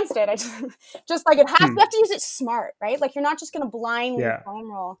against it. I just like you have to use it smart, right? Like you're not just going to blindly foam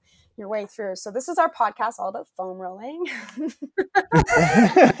roll your way through. So this is our podcast all about foam rolling. But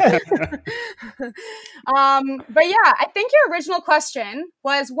yeah, I think your original question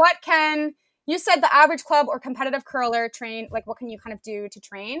was, you said the average club or competitive curler train, like what can you kind of do to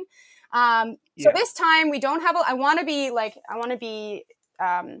train? So this time we don't have I want to be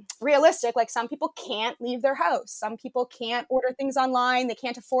realistic. Like some people can't leave their house. Some people can't order things online. They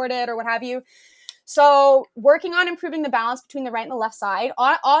can't afford it or what have you. So working on improving the balance between the right and the left side.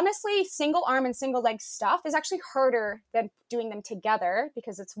 Honestly, single arm and single leg stuff is actually harder than doing them together,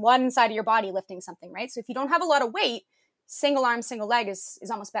 because it's one side of your body lifting something, right? So if you don't have a lot of weight, single arm, single leg is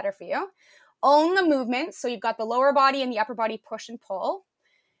almost better for you. Own the movement. So you've got the lower body and the upper body push and pull.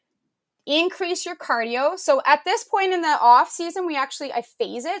 increase your cardio. So at this point in the off season, I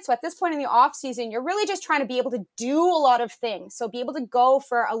phase it. So at this point in the off season, you're really just trying to be able to do a lot of things. So be able to go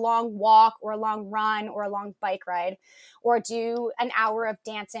for a long walk or a long run or a long bike ride, or do an hour of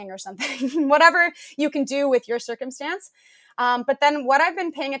dancing or something, whatever you can do with your circumstance. But then what I've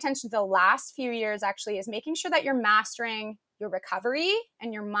been paying attention to the last few years actually is making sure that you're mastering your recovery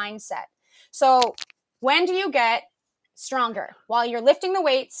and your mindset. So when do you get stronger? While you're lifting the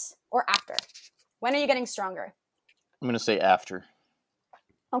weights or after? When are you getting stronger? I'm going to say after.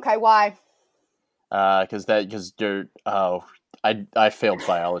 Okay, why? Because I failed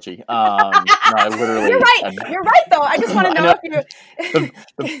biology. No, I literally. You're right. You're right, though. I just want to know if you.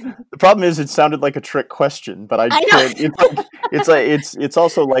 The problem is, it sounded like a trick question, but I know. It's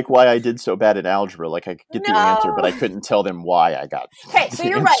also like why I did so bad in algebra. Like I could get the answer, but I couldn't tell them why I got. Okay, so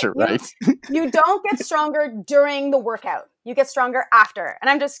you're right. You don't get stronger during the workout. You get stronger after, and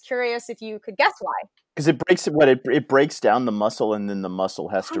I'm just curious if you could guess why. Because it breaks down the muscle, and then the muscle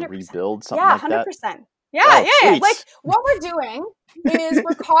has 100%. To rebuild something like that. 100%. Yeah. Like what we're doing is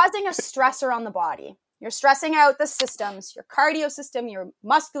we're causing a stressor on the body. You're stressing out the systems, your cardio system, your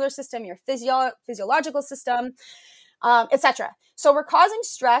muscular system, your physiological system, etc. So we're causing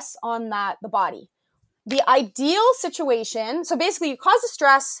stress on the body. The ideal situation, so basically you cause the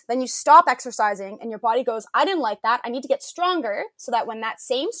stress, then you stop exercising and your body goes, I didn't like that. I need to get stronger so that when that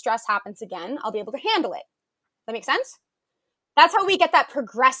same stress happens again, I'll be able to handle it. That make sense? That's how we get that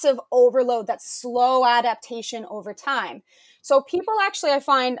progressive overload, that slow adaptation over time. So people actually, I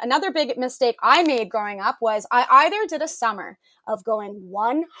find another big mistake I made growing up was I either did a summer of going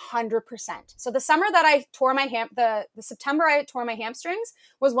 100%. So the summer that I tore my the September I tore my hamstrings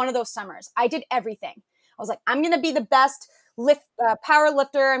was one of those summers. I did everything. I was like, I'm going to be the best power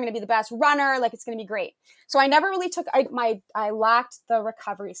lifter. I'm going to be the best runner. Like it's going to be great. So I never really I lacked the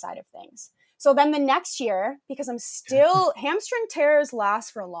recovery side of things. So then the next year, because I'm still, hamstring tears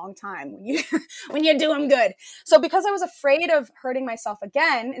last for a long time when you do them good. So because I was afraid of hurting myself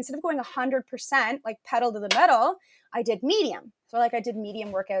again, instead of going 100%, like pedal to the metal, I did medium. So like I did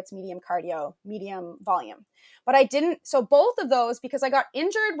medium workouts, medium cardio, medium volume. But I didn't, so both of those, because I got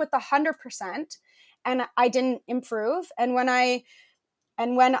injured with the 100% and I didn't improve. And when I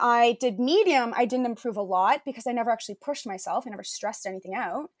did medium, I didn't improve a lot because I never actually pushed myself. I never stressed anything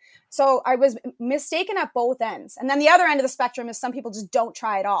out. So I was mistaken at both ends. And then the other end of the spectrum is some people just don't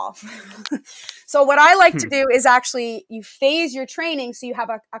try at all. So what I like to do is actually you phase your training. So you have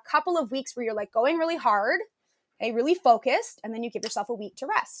a couple of weeks where you're like going really hard, okay, really focused, and then you give yourself a week to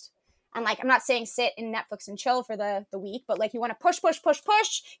rest. And like, I'm not saying sit in Netflix and chill for the week, but like you want to push,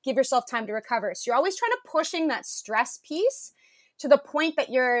 give yourself time to recover. So you're always trying to pushing that stress piece to the point that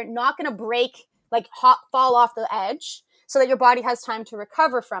you're not going to break, like fall off the edge so that your body has time to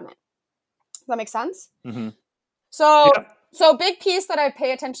recover from it. Does that make sense? Mm-hmm. So a big piece that I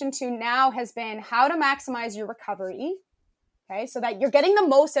pay attention to now has been how to maximize your recovery. Okay. So that you're getting the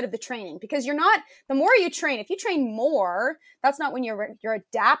most out of the training, because the more you train, if you train more, that's not when you're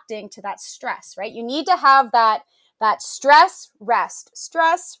adapting to that stress, right? You need to have that stress, rest.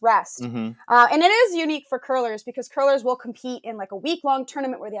 Mm-hmm. And it is unique for curlers because curlers will compete in like a week-long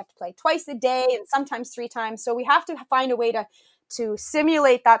tournament where they have to play twice a day and sometimes 3 times. So we have to find a way to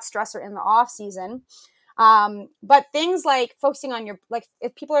simulate that stressor in the off season. But things like focusing on like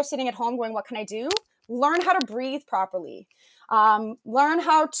if people are sitting at home going, what can I do? Learn how to breathe properly. Learn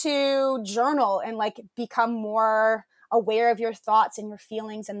how to journal and like become more aware of your thoughts and your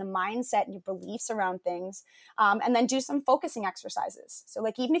feelings and the mindset and your beliefs around things. And then do some focusing exercises. So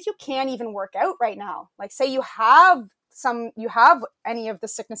like, even if you can't even work out right now, like say you have any of the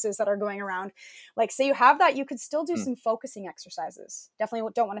sicknesses that are going around, like say you have that, you could still do some focusing exercises. Definitely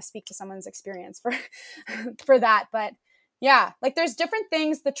don't want to speak to someone's experience for that. But yeah, like there's different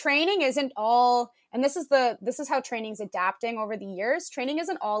things. The training isn't all, and this is how training's adapting over the years. Training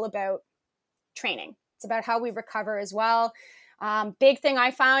isn't all about training. It's about how we recover as well. Big thing I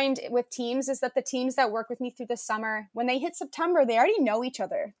find with teams is that the teams that work with me through the summer, when they hit September, they already know each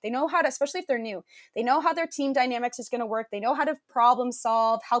other. They know how to, especially if they're new, they know how their team dynamics is going to work. They know how to problem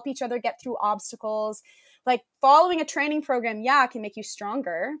solve, help each other get through obstacles. Like following a training program, yeah, it can make you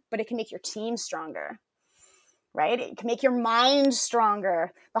stronger, but it can make your team stronger, right? It can make your mind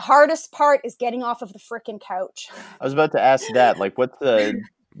stronger. The hardest part is getting off of the freaking couch. I was about to ask that, like what's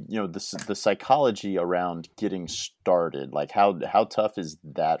the psychology around getting started, like how tough is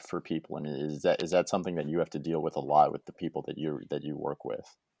that for people, and is that something that you have to deal with a lot with the people that you work with?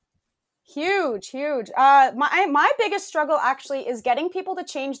 Huge. My biggest struggle actually is getting people to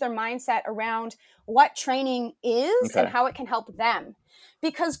change their mindset around what training is and how it can help them.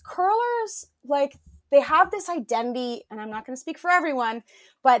 Because curlers, like, they have this identity, and I'm not going to speak for everyone,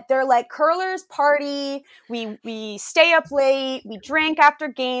 but they're like, curlers party, we stay up late, we drink after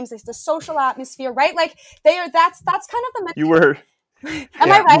games, it's the social atmosphere, right? Like, that's kind of the You were Am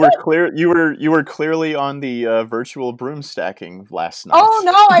I right? You were clearly on the virtual broom stacking last night. Oh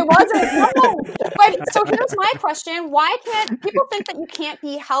no, I wasn't. No. But so here's my question: why can't people think that you can't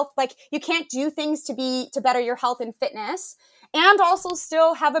be you can't do things to better your health and fitness, and also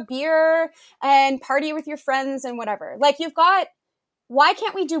still have a beer and party with your friends and whatever? Like, why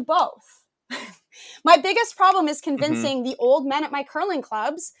can't we do both? My biggest problem is convincing the old men at my curling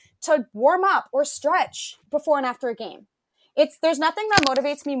clubs to warm up or stretch before and after a game. There's nothing that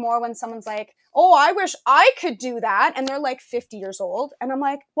motivates me more when someone's like, oh, I wish I could do that. And they're like 50 years old. And I'm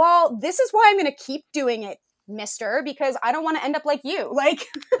like, well, this is why I'm going to keep doing it, mister, because I don't want to end up like you. Like,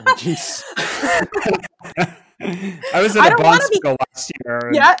 I was at a Bonspiel last year.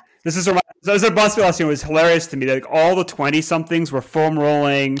 Yeah. I was at Bonspiel last year. It was hilarious to me. Like, all the 20-somethings were foam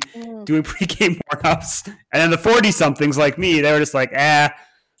rolling, doing pregame warm-ups. And then the 40-somethings like me, they were just like,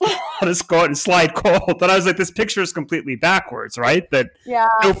 I'll just go out and slide cold. But I was like, this picture is completely backwards, right?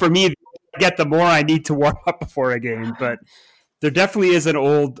 For me, the more I need to warm up before a game. But there definitely is an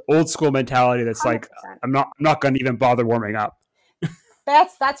old school mentality that's 100%. Like, I'm not going to even bother warming up.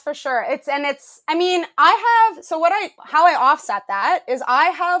 That's for sure. I mean, how I offset that is I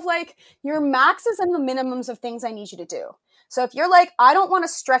have like your maxes and the minimums of things I need you to do. So if you're like, I don't want to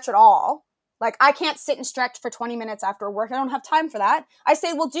stretch at all, like, I can't sit and stretch for 20 minutes after work, I don't have time for that, I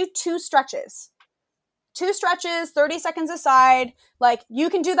say, we'll do 2 stretches. 2 stretches, 30 seconds aside. Like,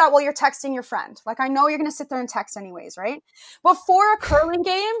 you can do that while you're texting your friend. Like, I know you're going to sit there and text anyways, right? Before a curling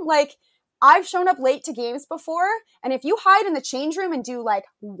game, like, I've shown up late to games before, and if you hide in the change room and do like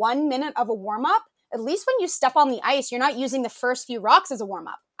 1 minute of a warm-up, at least when you step on the ice, you're not using the first few rocks as a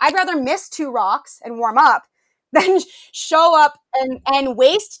warm-up. I'd rather miss 2 rocks and warm up than show up and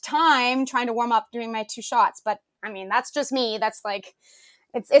waste time trying to warm up doing my 2 shots. But I mean, that's just me. That's like,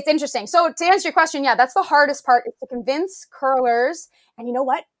 it's interesting. So to answer your question, yeah, that's the hardest part, is to convince curlers. And you know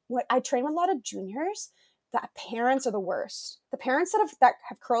what? I train with a lot of juniors. The parents are the worst. The parents that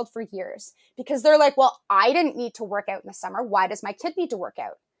have curled for years, because they're like, well, I didn't need to work out in the summer. Why does my kid need to work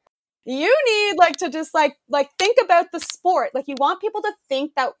out? You need like to just like think about the sport. Like, you want people to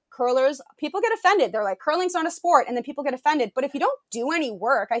think that people get offended. They're like, curling's not a sport. And then people get offended. But if you don't do any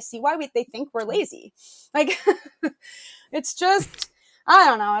work, I see why they think we're lazy. Like, it's just, I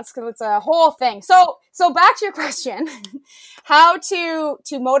don't know. It's a whole thing. So back to your question, how to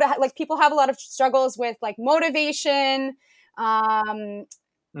motivate, like, people have a lot of struggles with like motivation,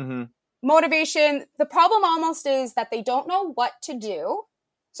 motivation. The problem almost is that they don't know what to do.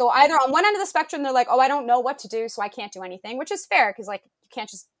 So either on one end of the spectrum, they're like, oh, I don't know what to do, so I can't do anything, which is fair, because like, you can't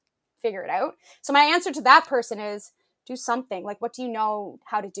just figure it out. So my answer to that person is do something. Like, what do you know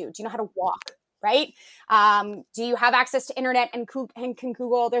how to do? Do you know how to walk? Right? Do you have access to internet and can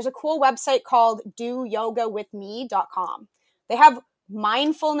Google? There's a cool website called doyogawithme.com. They have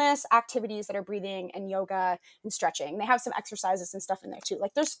mindfulness activities that are breathing and yoga and stretching. They have some exercises and stuff in there too.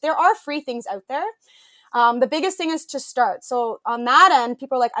 Like, there are free things out there. The biggest thing is to start. So on that end,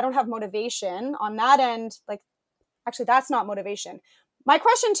 people are like, I don't have motivation. On that end, like, actually, that's not motivation. My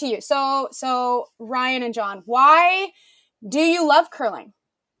question to you. So Ryan and John, why do you love curling?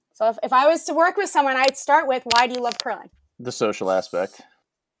 So if I was to work with someone, I'd start with, why do you love curling? The social aspect.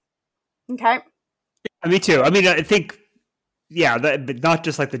 Okay. Me too. I mean, I think, yeah, but not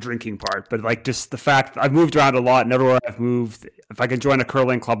just like the drinking part, but like just the fact I've moved around a lot, and everywhere I've moved, if I can join a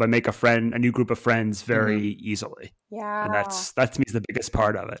curling club, I make a new group of friends very easily. Yeah. And that to me is the biggest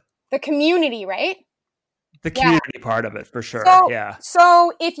part of it. The community, right? The community part of it, for sure.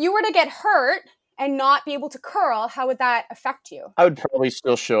 So if you were to get hurt and not be able to curl, how would that affect you? I would probably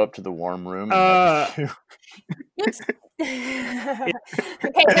still show up to the warm room. Okay, so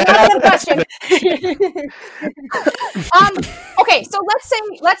that's the question. Okay, so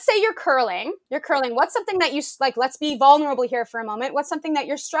let's say you're curling. What's something that you like? Let's be vulnerable here for a moment. What's something that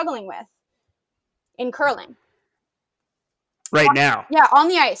you're struggling with in curling right now? Yeah, on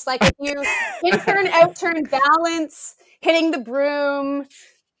the ice. Like, if you in-turn, out-turn, balance, hitting the broom,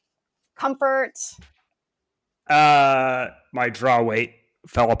 comfort. My draw weight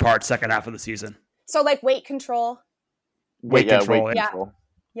fell apart second half of the season. So like weight control. Weight control.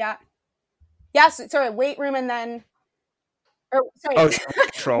 Yeah. So, sorry, weight room, and then Or,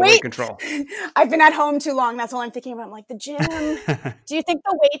 sorry. Weight control. I've been at home too long. That's all I'm thinking about. I'm like, the gym. Do you think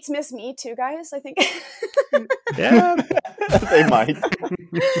the weights miss me too, guys? I think. Yeah, they might.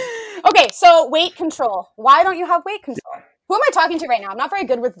 Okay, so weight control. Why don't you have weight control? Who am I talking to right now? I'm not very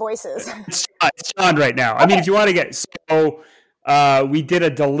good with voices. It's John right now. Okay. I mean, if you want to get we did a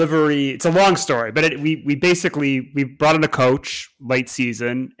delivery. It's a long story, but we brought in a coach late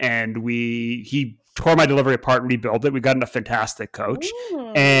season, and he tore my delivery apart and rebuilt it. We got in a fantastic coach,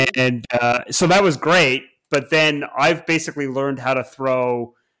 and so that was great. But then I've basically learned how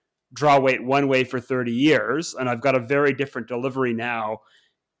to draw weight one way for 30 years, and I've got a very different delivery now.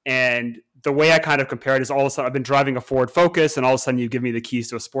 And the way I kind of compare it is, all of a sudden I've been driving a Ford Focus, and all of a sudden you give me the keys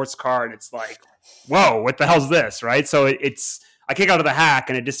to a sports car, and it's like, whoa, what the hell's this, right? So I kick out of the hack,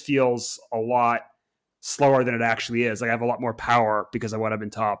 and it just feels a lot slower than it actually is. Like, I have a lot more power because of what I've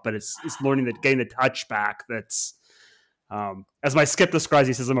been taught, but it's learning that, getting the touch back. That's as my Skip describes,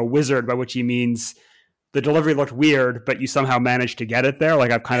 he says I'm a wizard, by which he means the delivery looked weird, but you somehow managed to get it there.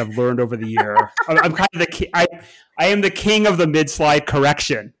 Like, I've kind of learned over the year. I'm kind of I am the king of the mid-slide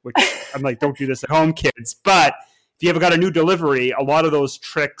correction, which I'm like, don't do this at home, kids. But if you ever got a new delivery, a lot of those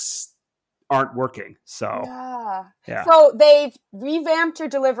tricks aren't working. So yeah. So they've revamped your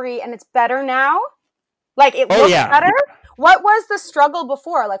delivery, and it's better now. Like, it looks better. Yeah. What was the struggle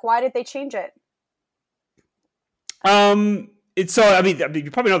before? Like, why did they change it? You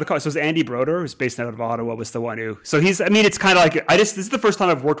probably know the coach. So it was Andy Broder, who's based out of Ottawa, was the one who. So it's kind of like, this is the first time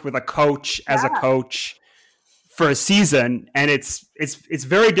I've worked with a coach as a coach for a season, and it's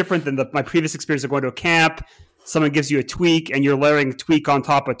very different than my previous experience of going to a camp. Someone gives you a tweak, and you're layering tweak on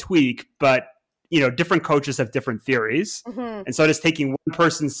top of tweak, but different coaches have different theories, and so just taking one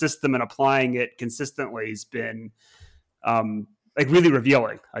person's system and applying it consistently has been like really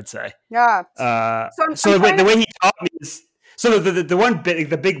revealing, I'd say. Yeah. So the way he taught me is. So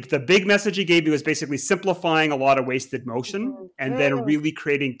the big message he gave me was basically simplifying a lot of wasted motion and then really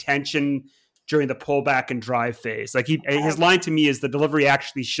creating tension during the pullback and drive phase. Like, his line to me is the delivery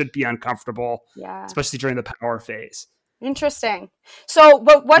actually should be uncomfortable, especially during the power phase. Interesting. So,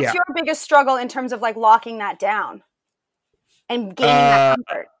 but what's your biggest struggle in terms of like locking that down and gaining that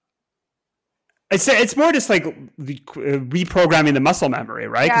comfort? I'd say it's more just like reprogramming the muscle memory,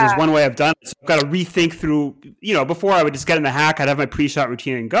 right? Because there's one way I've done it. So I've got to rethink through, before I would just get in the hack, I'd have my pre-shot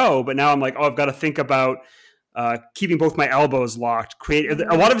routine and go. But now I'm like, I've got to think about keeping both my elbows locked. A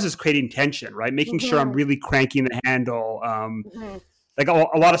lot of it is creating tension, right? Making sure I'm really cranking the handle, like a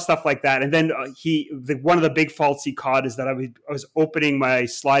lot of stuff like that. And then one of the big faults he caught is that I was opening my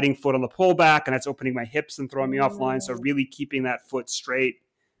sliding foot on the pullback, and that's opening my hips and throwing me offline. So really keeping that foot straight,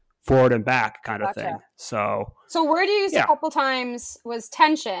 forward and back kind of thing. So word you used a couple times was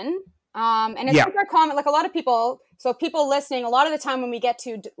tension. And it's super common, like a lot of people, so people listening, a lot of the time when we get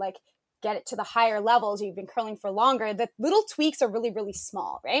it to the higher levels, you've been curling for longer, the little tweaks are really, really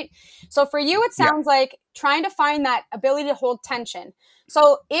small, right? So for you, it sounds like trying to find that ability to hold tension.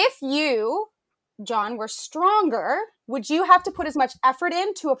 So if you, John, were stronger, would you have to put as much effort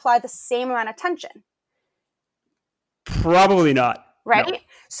in to apply the same amount of tension? Probably not. Right.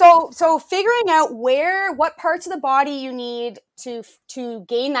 No. So figuring out what parts of the body you need to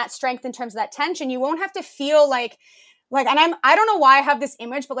gain that strength in terms of that tension, you won't have to feel like, and I don't know why I have this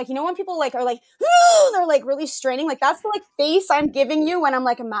image, but like, when people like are like, they're like really straining, like that's the like face I'm giving you when I'm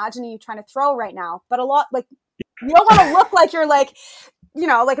like imagining you trying to throw right now. But a lot, like, you don't want to look like you're like,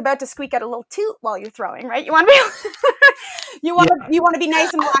 like about to squeak out a little toot while you're throwing, right? You want to be, you want to be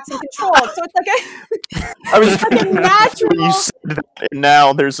nice and relaxed and controlled. So it's like I was like a natural. You said that, and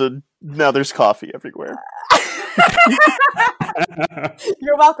now there's coffee everywhere.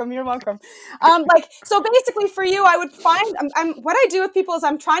 You're welcome. So basically for you, I would find, what I do with people is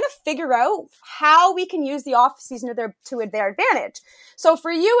I'm trying to figure out how we can use the off season to their advantage. So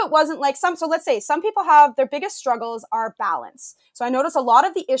for you, it wasn't like so let's say some people have their biggest struggles are balance. So I notice a lot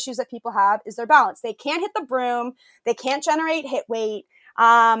of the issues that people have is their balance. They can't hit the broom. They can't generate hit weight.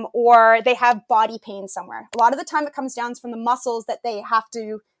 Or they have body pain somewhere. A lot of the time it comes down from the muscles that they have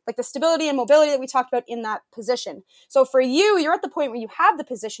to, like the stability and mobility that we talked about in that position. So for you, you're at the point where you have the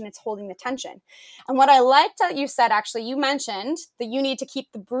position, it's holding the tension. And what I liked that you said, actually, you mentioned that you need to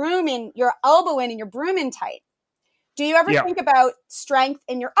keep the broom in, your elbow in and your broom in tight. Do you ever think about strength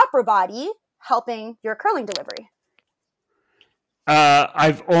in your upper body helping your curling delivery?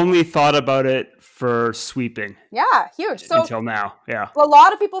 I've only thought about it for sweeping. Yeah, huge. So until now, a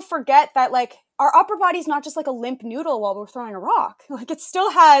lot of people forget that like our upper body's not just like a limp noodle while we're throwing a rock. Like it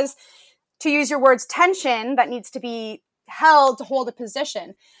still has, to use your words, tension that needs to be held to hold a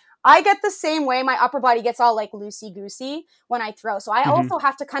position. I get the same way. My upper body gets all like loosey goosey when I throw. So I also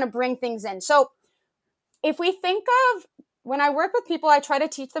have to kind of bring things in. So if we think of, when I work with people, I try to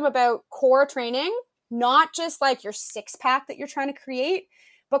teach them about core training, not just like your six pack that you're trying to create,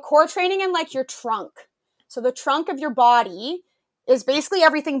 but core training in like your trunk. So the trunk of your body is basically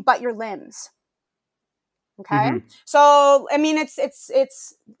everything but your limbs. Okay. So, I mean, it's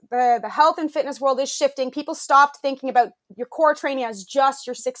the health and fitness world is shifting. People stopped thinking about your core training as just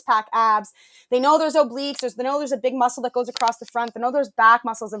your six pack abs. They know there's obliques. They know there's a big muscle that goes across the front. They know there's back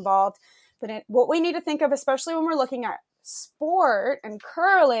muscles involved. But what we need to think of, especially when we're looking at sport and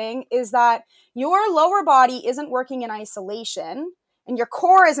curling, is that your lower body isn't working in isolation and your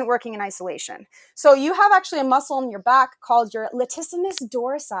core isn't working in isolation. So you have actually a muscle in your back called your latissimus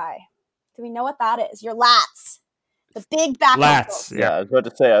dorsi. Do we know what that is? Your lats, the big back muscle. Yeah, I was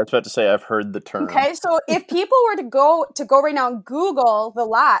about to say I've heard the term. Okay, so if people were to go right now and Google the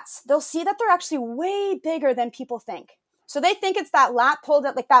lats, they'll see that they're actually way bigger than people think. So they think it's that lat pull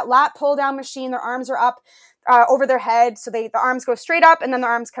down machine. Their arms are up over their head, so the arms go straight up and then the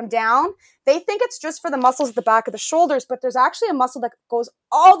arms come down. They think it's just for the muscles at the back of the shoulders, but there's actually a muscle that goes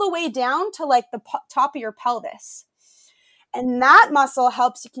all the way down to like the top of your pelvis. And that muscle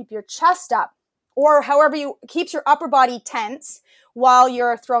helps you keep your chest up, or keeps your upper body tense while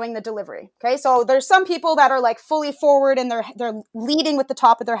you're throwing the delivery. Okay. So there's some people that are like fully forward and they're leading with the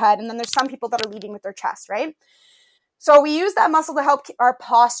top of their head. And then there's some people that are leading with their chest, right? So we use that muscle to help our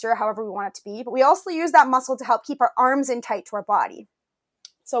posture, however we want it to be, but we also use that muscle to help keep our arms in tight to our body.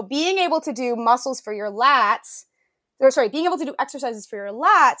 So being able to do being able to do exercises for your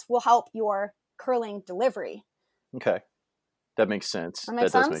lats will help your curling delivery. Okay. That makes sense.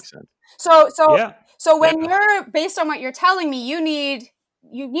 That does make sense. So when you're, based on what you're telling me, you need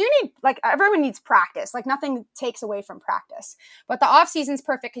like, everyone needs practice. Like, nothing takes away from practice. But the off season is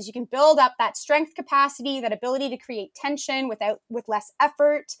perfect because you can build up that strength capacity, that ability to create tension with less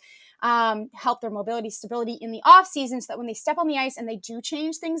effort, help their mobility, stability in the off season, so that when they step on the ice and they do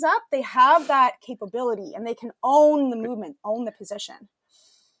change things up, they have that capability and they can own the movement, own the position.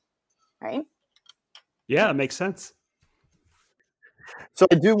 Right? Yeah, it makes sense. So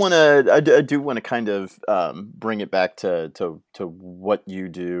I do want to kind of bring it back to what you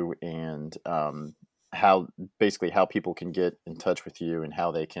do and how people can get in touch with you and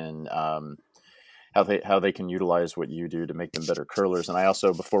how they can utilize what you do to make them better curlers. And I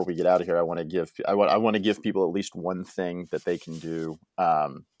also, before we get out of here, I want to give people at least one thing that they can do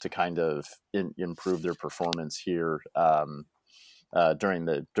to kind of improve their performance here during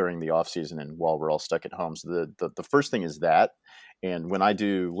the off season and while we're all stuck at home. So the first thing is that. And when I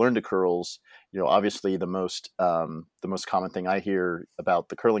do Learn to Curls, obviously the most common thing I hear about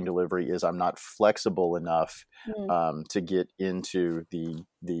the curling delivery is I'm not flexible enough to get into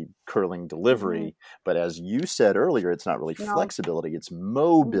the curling delivery. But as you said earlier, it's not really flexibility, it's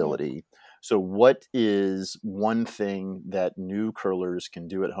mobility. So what is one thing that new curlers can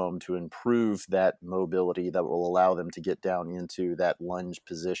do at home to improve that mobility that will allow them to get down into that lunge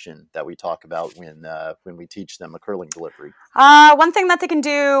position that we talk about when we teach them a curling delivery? One thing that they can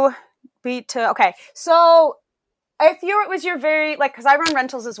do so if it was your very, like, because I run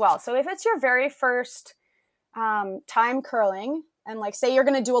rentals as well. So if it's your very first time curling, and like, say you're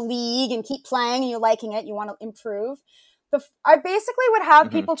going to do a league and keep playing and you're liking it, you want to improve, I basically would have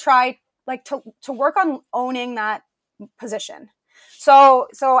people try like to work on owning that position. So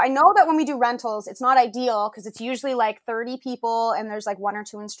I know that when we do rentals, it's not ideal because it's usually like 30 people and there's like one or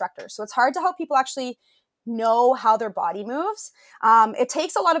two instructors. So it's hard to help people actually know how their body moves. It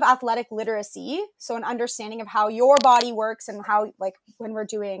takes a lot of athletic literacy. So an understanding of how your body works and how, like, when we're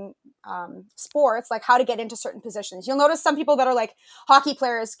doing sports, like how to get into certain positions. You'll notice some people that are like hockey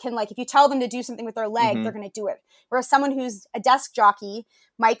players can, like, if you tell them to do something with their leg, they're going to do it. Whereas someone who's a desk jockey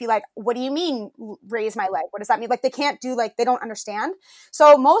might be like, what do you mean raise my leg? What does that mean? Like, they can't do, like, they don't understand.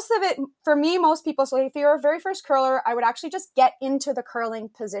 So most of it, for me, most people, so if you're a very first curler, I would actually just get into the curling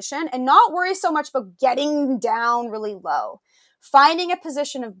position and not worry so much about getting down really low, finding a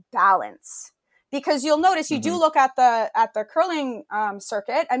position of balance. Because you'll notice you do look at the curling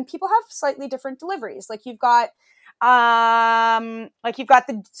circuit, and people have slightly different deliveries. Like you've got some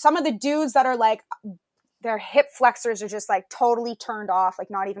of the dudes that are like, their hip flexors are just like totally turned off,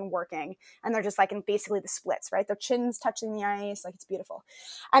 like not even working. And they're just like in basically the splits, right? Their chin's touching the ice, like it's beautiful.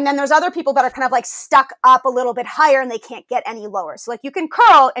 And then there's other people that are kind of like stuck up a little bit higher and they can't get any lower. So like you can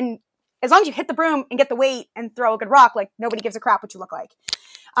curl, and as long as you hit the broom and get the weight and throw a good rock, like nobody gives a crap what you look like.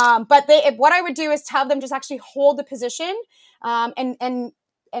 But what I would do is have them just actually hold the position and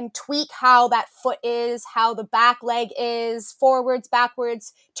tweak how that foot is, how the back leg is, forwards,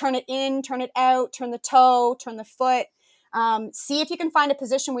 backwards, turn it in, turn it out, turn the toe, turn the foot. See if you can find a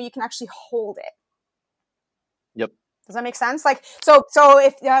position where you can actually hold it. Yep. Does that make sense? Like, so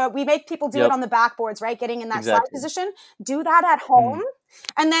if we make people do it on the backboards, right? Getting in that side position, do that at home.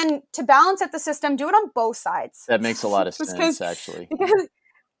 And then to balance out the system, do it on both sides. That makes a lot of sense, actually. Because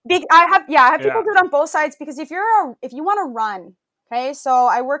I have people do it on both sides, because if you want to run, okay, so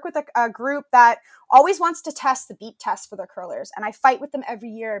I work with a group that always wants to test the beep test for their curlers, and I fight with them every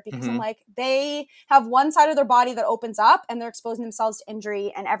year because I'm like, they have one side of their body that opens up and they're exposing themselves to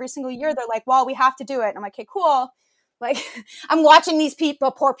injury, and every single year they're like, well, we have to do it. And I'm like, okay, cool. Like, I'm watching these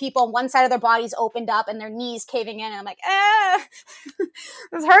poor people, one side of their body's opened up and their knees caving in, and I'm like,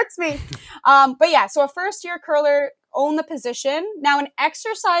 this hurts me. But yeah, so a first year curler, own the position. Now, an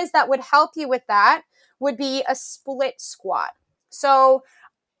exercise that would help you with that would be a split squat. So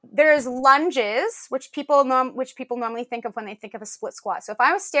there's lunges, which people normally think of when they think of a split squat. So if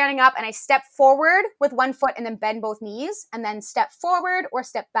I was standing up and I step forward with one foot and then bend both knees and then step forward or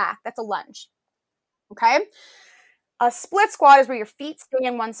step back, that's a lunge. Okay. A split squat is where your feet stay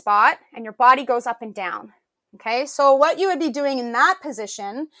in one spot and your body goes up and down. Okay, so what you would be doing in that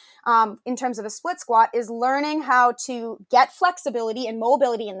position, in terms of a split squat, is learning how to get flexibility and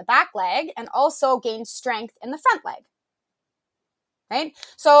mobility in the back leg and also gain strength in the front leg. Right?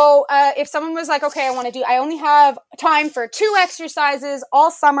 So if someone was like, okay, I only have time for 2 exercises all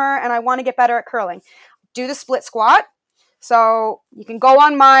summer and I want to get better at curling, do the split squat. So you can go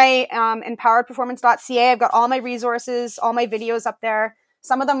on my empoweredperformance.ca. I've got all my resources, all my videos up there.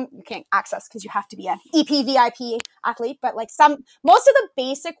 Some of them you can't access because you have to be an EPVIP athlete, but like most of the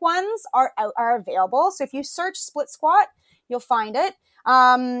basic ones are available. So if you search split squat, you'll find it.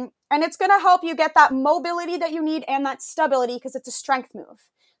 And it's going to help you get that mobility that you need and that stability, because it's a strength move.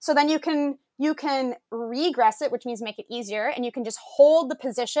 So then you can regress it, which means make it easier, and you can just hold the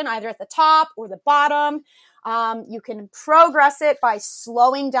position either at the top or the bottom. You can progress it by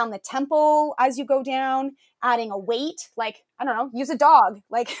slowing down the tempo as you go down, adding a weight, like, I don't know, use a dog,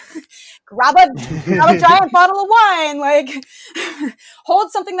 like grab a giant bottle of wine, like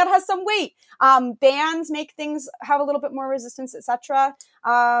hold something that has some weight. Bands make things have a little bit more resistance, etc.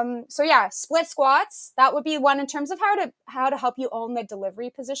 So yeah, split squats, that would be one in terms of how to help you own the delivery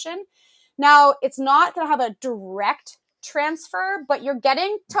position. Now, it's not going to have a direct transfer, but you're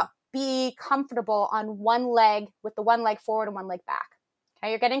getting to be comfortable on one leg with the one leg forward and one leg back. Okay,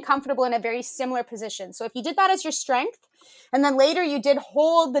 you're getting comfortable in a very similar position. So if you did that as your strength, and then later you did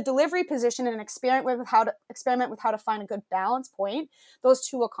hold the delivery position and experiment with how to find a good balance point, those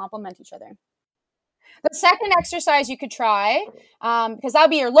two will complement each other. The second exercise you could try, because that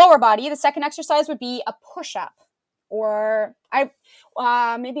would be your lower body, the second exercise would be a push-up. Or do I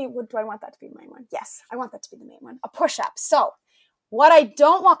want that to be the main one? Yes, I want that to be the main one. A push-up. So what I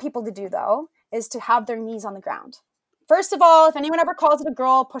don't want people to do, though, is to have their knees on the ground. First of all, if anyone ever calls it a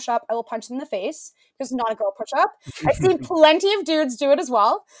girl push-up, I will punch them in the face. It's not a girl push-up. I've seen plenty of dudes do it as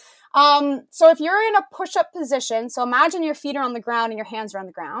well. So if you're in a push-up position, so imagine your feet are on the ground and your hands are on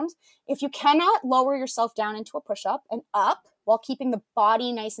the ground. If you cannot lower yourself down into a push-up and up while keeping the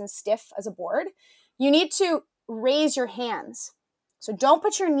body nice and stiff as a board, you need to raise your hands. So don't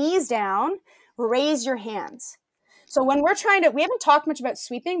put your knees down, raise your hands. So when we're we haven't talked much about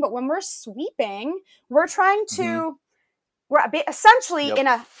sweeping, but when we're sweeping, we're trying to, we're essentially in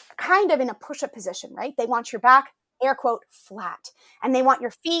a push-up position, right? They want your back, air quote, flat. And they want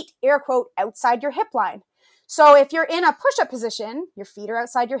your feet, air quote, outside your hip line. So if you're in a push-up position, your feet are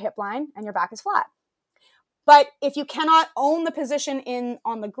outside your hip line and your back is flat. But if you cannot own the position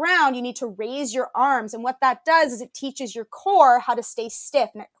on the ground, you need to raise your arms. And what that does is it teaches your core how to stay stiff,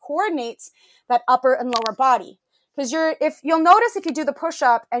 and it coordinates that upper and lower body. Because you'll notice if you do the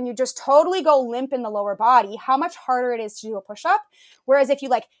push-up and you just totally go limp in the lower body, how much harder it is to do a push-up. Whereas if you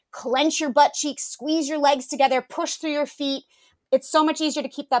like clench your butt cheeks, squeeze your legs together, push through your feet, it's so much easier to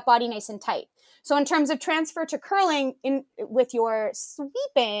keep that body nice and tight. So in terms of transfer to curling with your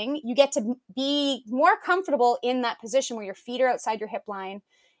sweeping, you get to be more comfortable in that position where your feet are outside your hip line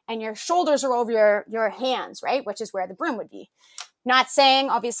and your shoulders are over your hands, right? Which is where the broom would be. Not saying,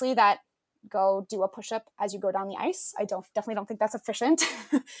 obviously, that go do a push-up as you go down the ice. I definitely don't think that's efficient,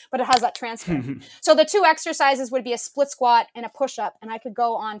 but it has that transfer. So the two exercises would be a split squat and a push-up. And I could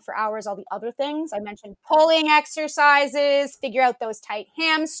go on for hours, all the other things. I mentioned pulling exercises, figure out those tight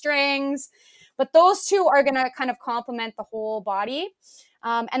hamstrings, but those two are going to kind of complement the whole body.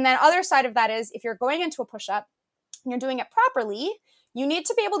 And then other side of that is if you're going into a push-up and you're doing it properly, you need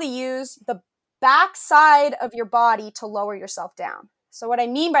to be able to use the back side of your body to lower yourself down. So what I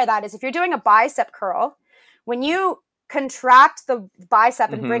mean by that is if you're doing a bicep curl, when you contract the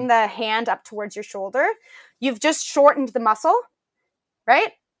bicep and bring the hand up towards your shoulder, you've just shortened the muscle,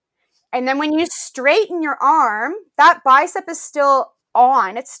 right? And then when you straighten your arm, that bicep is still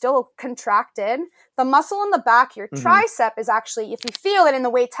on, it's still contracted. The muscle in the back, your tricep, is actually, if you feel it and the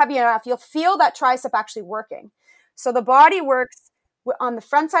weight's heavy enough, you'll feel that tricep actually working. So the body works on the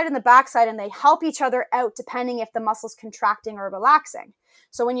front side and the back side, and they help each other out depending if the muscle's contracting or relaxing.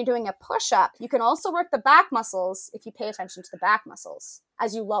 So when you're doing a push-up, you can also work the back muscles if you pay attention to the back muscles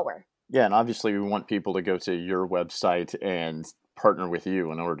as you lower. Yeah, and obviously we want people to go to your website and partner with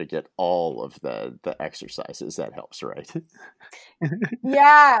you in order to get all of the exercises. That helps, right?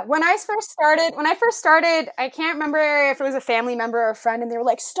 Yeah. When I first started, I can't remember if it was a family member or a friend, and they were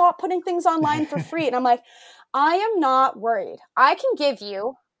like, stop putting things online for free. And I'm like, I am not worried. I can give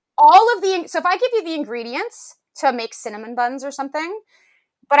you so if I give you the ingredients to make cinnamon buns or something,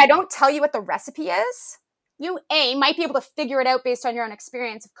 but I don't tell you what the recipe is, you might be able to figure it out based on your own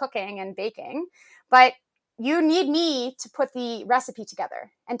experience of cooking and baking, but you need me to put the recipe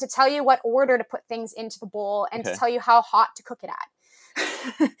together and to tell you what order to put things into the bowl and to tell you how hot to cook it at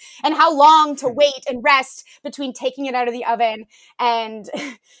and how long to wait and rest between taking it out of the oven and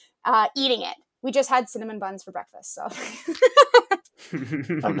eating it. We just had cinnamon buns for breakfast, so.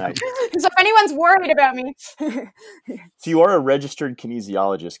 Oh, nice. So if anyone's worried about me. So you are a registered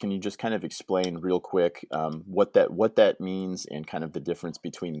kinesiologist. Can you just kind of explain real quick what that means and kind of the difference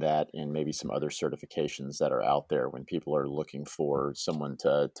between that and maybe some other certifications that are out there when people are looking for someone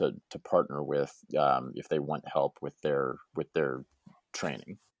to partner with if they want help with their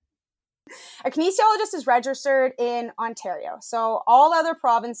training? A kinesiologist is registered in Ontario. So all other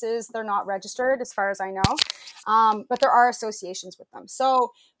provinces, they're not registered as far as I know, but there are associations with them.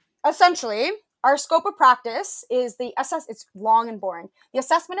 So essentially, our scope of practice is it's long and boring, the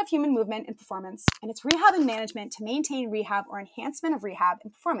assessment of human movement and performance, and its rehab and management to maintain rehab or enhancement of rehab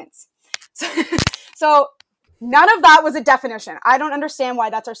and performance. So none of that was a definition. I don't understand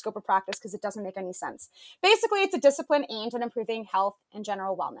why that's our scope of practice because it doesn't make any sense. Basically, it's a discipline aimed at improving health and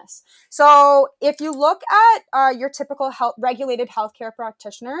general wellness. So if you look at your typical regulated healthcare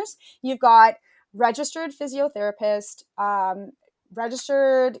practitioners, you've got registered physiotherapist,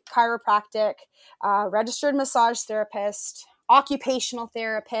 registered chiropractic, registered massage therapist, occupational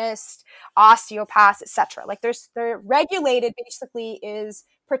therapist, osteopaths, etc. Like they're regulated basically is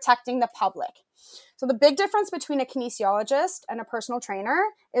protecting the public. So the big difference between a kinesiologist and a personal trainer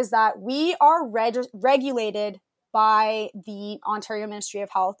is that we are regulated by the Ontario Ministry of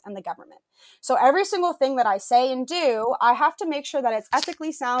Health and the government. So every single thing that I say and do, I have to make sure that it's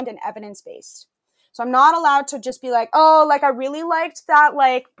ethically sound and evidence-based. So I'm not allowed to just be like, oh, like I really liked that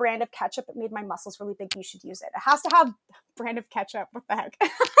like brand of ketchup. It made my muscles really big. You should use it. It has to have brand of ketchup. What the heck?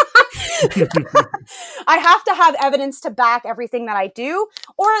 I have to have evidence to back everything that I do,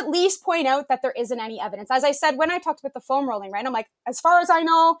 or at least point out that there isn't any evidence. As I said, when I talked about the foam rolling, right? I'm like, as far as I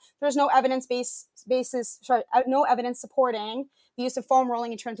know, there's no no evidence supporting the use of foam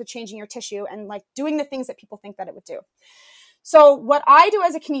rolling in terms of changing your tissue and like doing the things that people think that it would do. So what I do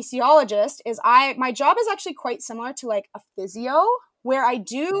as a kinesiologist is my job is actually quite similar to like a physio, where I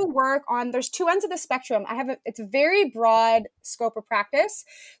do work on, there's two ends of the spectrum. It's a very broad scope of practice.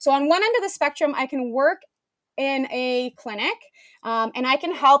 So on one end of the spectrum, I can work in a clinic and I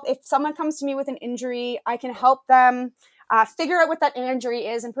can help if someone comes to me with an injury, I can help them figure out what that injury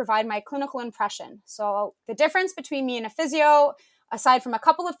is and provide my clinical impression. So the difference between me and a physio, aside from a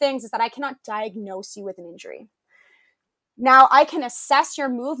couple of things, is that I cannot diagnose you with an injury. Now I can assess your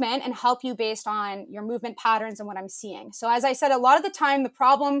movement and help you based on your movement patterns and what I'm seeing. So as I said, a lot of the time, the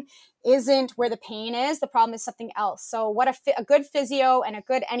problem isn't where the pain is. The problem is something else. So what a good physio and a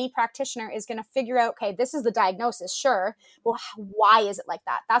good any practitioner is going to figure out, okay, this is the diagnosis, sure. Well, why is it like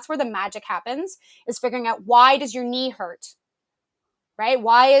that? That's where the magic happens, is figuring out, why does your knee hurt? Right?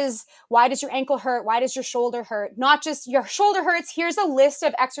 Why does your ankle hurt? Why does your shoulder hurt? Not just your shoulder hurts. Here's a list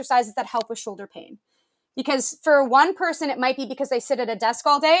of exercises that help with shoulder pain. Because for one person, it might be because they sit at a desk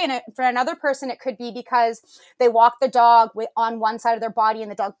all day. And for another person, it could be because they walk the dog on one side of their body and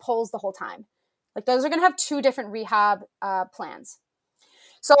the dog pulls the whole time. Like those are going to have two different rehab plans.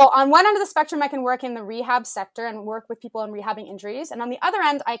 So on one end of the spectrum, I can work in the rehab sector and work with people on rehabbing injuries. And on the other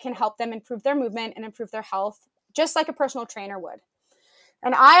end, I can help them improve their movement and improve their health, just like a personal trainer would.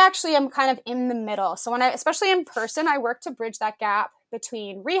 And I actually am kind of in the middle. So especially in person, I work to bridge that gap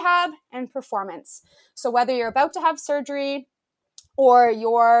between rehab and performance. So whether you're about to have surgery or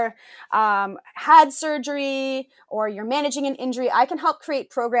you're had surgery, or you're managing an injury, I can help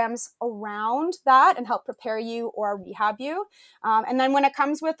create programs around that and help prepare you or rehab you. And then when it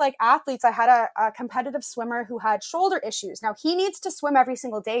comes with like athletes, I had a competitive swimmer who had shoulder issues. Now he needs to swim every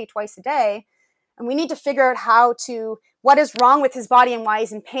single day, twice a day. And we need to figure out what is wrong with his body and why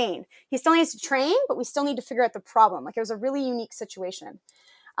he's in pain. He still needs to train, but we still need to figure out the problem. Like, it was a really unique situation.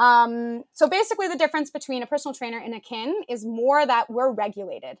 So basically the difference between a personal trainer and a kin is more that we're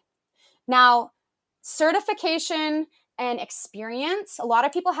regulated. Now, certification and experience, a lot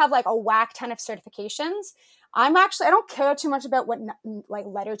of people have like a whack ton of certifications. I don't care too much about what like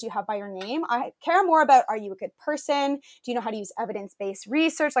letters you have by your name. I care more about, are you a good person? Do you know how to use evidence-based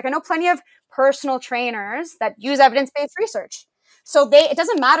research? Like, I know plenty of personal trainers that use evidence-based research. So it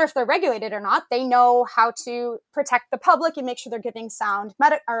doesn't matter if they're regulated or not. They know how to protect the public and make sure they're giving sound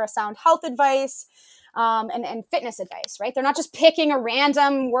health advice and fitness advice, right? They're not just picking a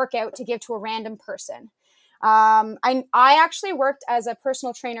random workout to give to a random person. I actually worked as a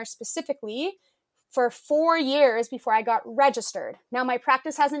personal trainer specifically for 4 years before I got registered. Now, my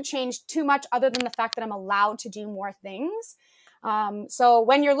practice hasn't changed too much other than the fact that I'm allowed to do more things. So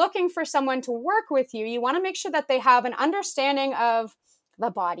when you're looking for someone to work with you, you want to make sure that they have an understanding of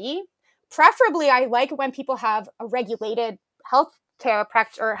the body. Preferably, I like when people have a regulated healthcare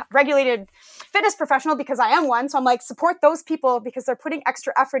practice or regulated fitness professional, because I am one. So I'm like, support those people because they're putting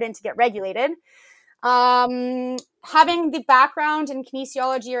extra effort in to get regulated. Having the background in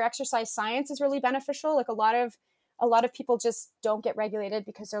kinesiology or exercise science is really beneficial. Like, a lot of people just don't get regulated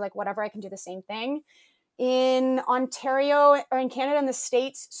because they're like, whatever, I can do the same thing. In Ontario or in Canada and the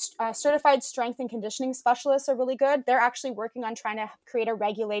States, certified strength and conditioning specialists are really good. They're actually working on trying to create a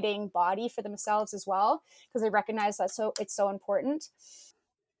regulating body for themselves as well, because they recognize that it's so important.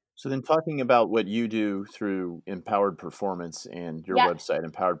 So then, talking about what you do through Empowered Performance and your website,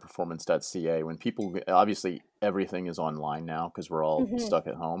 empoweredperformance.ca, when people, obviously everything is online now because we're all stuck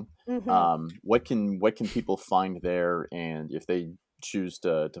at home. What can people find there? And if they choose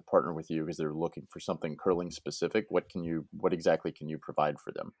to partner with you because they're looking for something curling specific, what exactly can you provide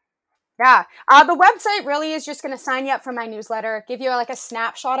for them? Yeah. The website really is just going to sign you up for my newsletter, give you like a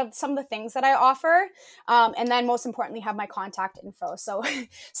snapshot of some of the things that I offer. And then most importantly, have my contact info. So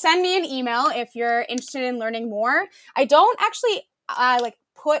send me an email if you're interested in learning more. I don't actually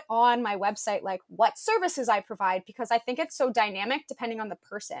put on my website like what services I provide, because I think it's so dynamic depending on the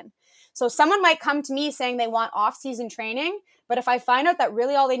person. So someone might come to me saying they want off-season training, but if I find out that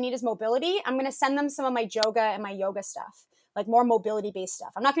really all they need is mobility, I'm going to send them some of my yoga and my yoga stuff, like more mobility-based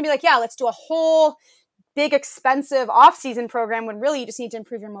stuff. I'm not going to be like, yeah, let's do a whole big expensive off-season program when really you just need to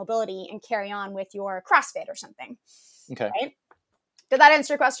improve your mobility and carry on with your CrossFit or something. Okay. Right? Did that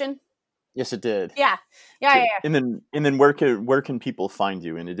answer your question? Yes, it did. Yeah. And then where can people find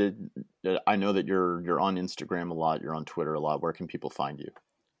you? And I know that you're on Instagram a lot. You're on Twitter a lot. Where can people find you?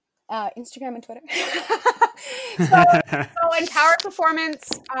 Instagram and Twitter. so Empowered Performance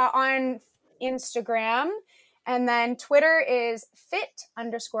on Instagram. And then Twitter is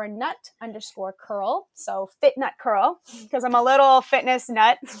fit_nut_curl. So fit nut curl, because I'm a little fitness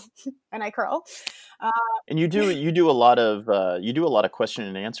nut and I curl. And you do a lot of question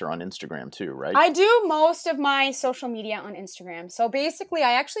and answer on Instagram too, right? I do most of my social media on Instagram. So basically,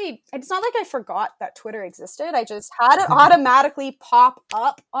 it's not like I forgot that Twitter existed. I just had it automatically pop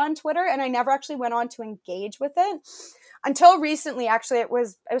up on Twitter, and I never actually went on to engage with it. Until recently, actually, it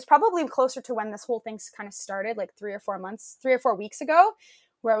was probably closer to when this whole thing kind of started, like 3 or 4 weeks ago,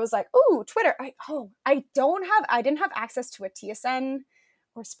 where I was like, "Ooh, Twitter! I didn't have access to a TSN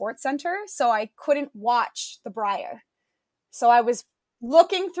or Sports Center, so I couldn't watch the Brier. So I was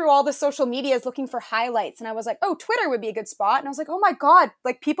looking through all the social medias, looking for highlights, and I was like, "Oh, Twitter would be a good spot." And I was like, "Oh my god!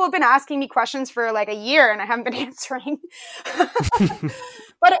 Like, people have been asking me questions for like a year, and I haven't been answering."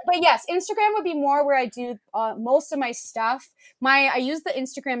 But yes, Instagram would be more where I do most of my stuff. I use the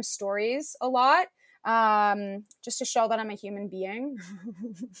Instagram stories a lot, just to show that I'm a human being,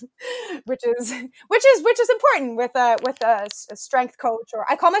 which is important with a strength coach,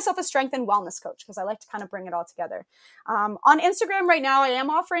 or I call myself a strength and wellness coach because I like to kind of bring it all together. On Instagram right now, I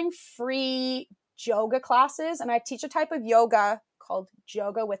am offering free yoga classes, and I teach a type of yoga called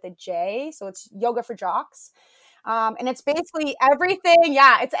yoga with a J, so it's yoga for jocks. And it's basically everything.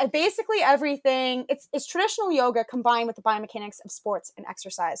 Yeah, it's basically everything. It's traditional yoga combined with the biomechanics of sports and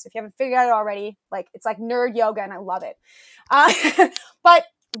exercise. So if you haven't figured out it already, it's like nerd yoga, and I love it. But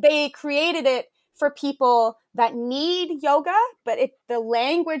they created it for people that need yoga, but the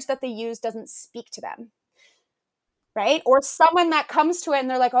language that they use doesn't speak to them. Right? Or someone that comes to it and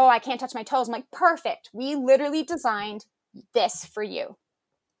they're like, "Oh, I can't touch my toes." I'm like, perfect. We literally designed this for you.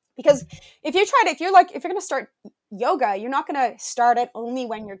 Because if you're going to start yoga, you're not going to start it only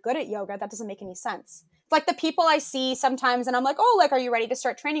when you're good at yoga. That doesn't make any sense. It's like the people I see sometimes and I'm like, oh, like, are you ready to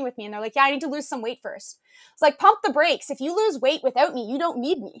start training with me? And they're like, yeah, I need to lose some weight first. It's like, pump the brakes. If you lose weight without me, you don't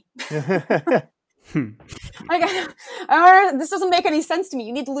need me. Like, this doesn't make any sense to me.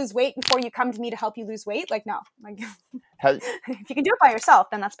 You need to lose weight before you come to me to help you lose weight. Like, no, like, if you can do it by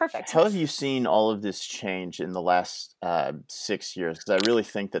yourself, then that's perfect. How have you seen all of this change in the last 6 years? Because I really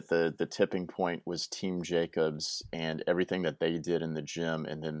think that the tipping point was Team Jacobs and everything that they did in the gym,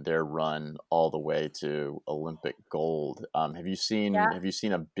 and then their run all the way to Olympic gold. Have you seen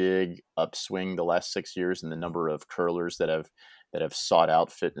a big upswing the last 6 years in the number of curlers that have sought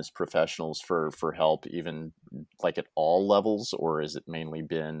out fitness professionals for help, even like at all levels, or has it mainly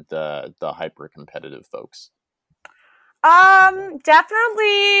been the hyper competitive folks?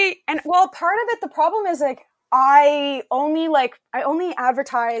 Definitely. And well, part of it, the problem is like, I only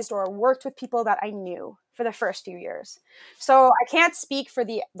advertised or worked with people that I knew for the first few years. So I can't speak for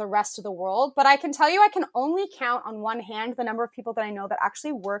the rest of the world, but I can tell you, I can only count on one hand the number of people that I know that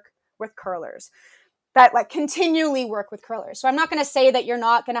actually work with curlers, that like continually work with curlers. So I'm not going to say that you're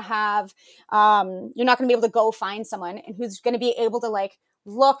not going to have, you're not going to be able to go find someone and who's going to be able to like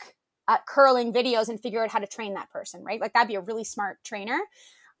look at curling videos and figure out how to train that person, right? Like that'd be a really smart trainer.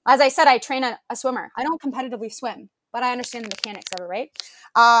 As I said, I train a swimmer. I don't competitively swim, but I understand the mechanics of it, right?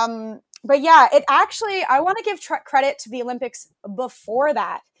 But yeah, it actually, I want to give credit to the Olympics before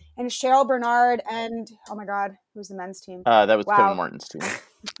that. And Cheryl Bernard and, oh my God, who's the men's team? That was Kevin Martin's team.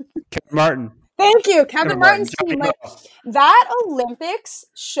 Kevin Martin. Thank you. Kevin Martin's team. Like, that Olympics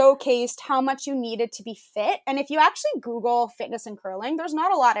showcased how much you needed to be fit. And if you actually Google fitness and curling, there's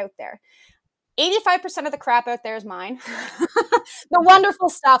not a lot out there. 85% of the crap out there is mine. The wonderful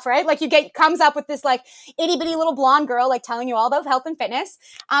stuff, right? Like comes up with this like itty bitty little blonde girl, like telling you all about health and fitness.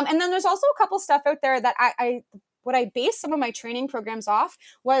 And then there's also a couple stuff out there that what I based some of my training programs off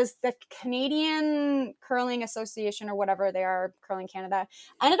was the Canadian Curling Association, or whatever they are, Curling Canada.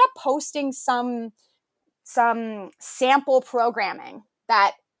 I ended up posting some sample programming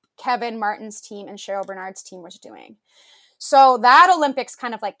that Kevin Martin's team and Cheryl Bernard's team was doing. So that Olympics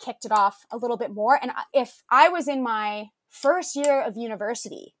kind of like kicked it off a little bit more. And if I was in my first year of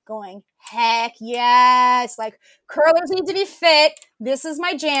university going, heck yes, like curlers need to be fit. This is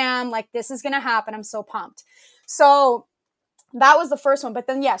my jam. Like this is going to happen. I'm so pumped. So that was the first one. But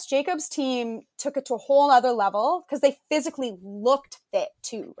then yes, Jacob's team took it to a whole other level because they physically looked fit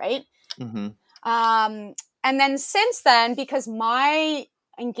too, right? Mm-hmm. And then since then, because my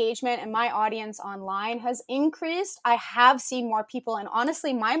engagement and my audience online has increased, I have seen more people. And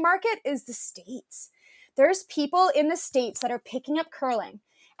honestly, my market is the States. There's people in the States that are picking up curling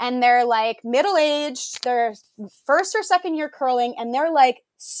and they're like middle-aged, they're first or second year curling, and they're like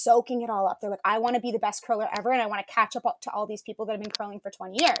soaking it all up. They're like, I want to be the best curler ever, and I want to catch up to all these people that have been curling for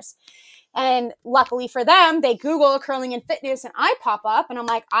 20 years. And luckily for them, they Google curling and fitness and I pop up and I'm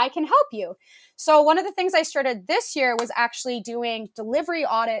like, I can help you. So one of the things I started this year was actually doing delivery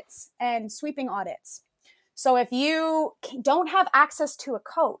audits and sweeping audits. So if you don't have access to a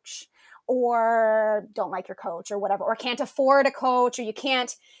coach, or don't like your coach or whatever, or can't afford a coach, or you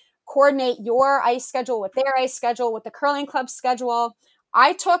can't coordinate your ice schedule with their ice schedule, with the curling club schedule,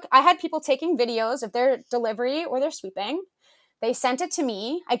 I had people taking videos of their delivery or their sweeping. They sent it to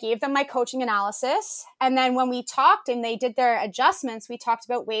me. I gave them my coaching analysis. And then when we talked and they did their adjustments, we talked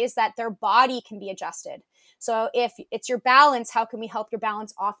about ways that their body can be adjusted. So if it's your balance, how can we help your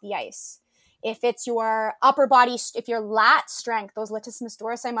balance off the ice? If it's your upper body, if your lat strength, those latissimus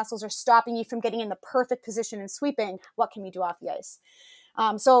dorsi muscles are stopping you from getting in the perfect position in sweeping, what can we do off the ice?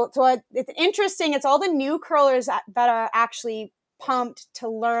 So it's interesting. It's all the new curlers that are actually pumped to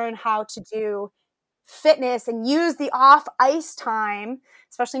learn how to do fitness and use the off ice time,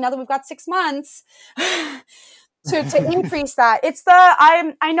 especially now that we've got 6 months to increase that.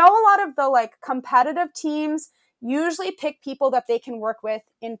 I know a lot of the like competitive teams usually pick people that they can work with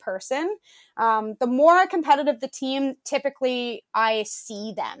in person. The more competitive the team, typically I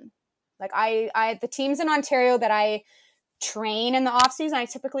see them. Like the teams in Ontario that I train in the off season, I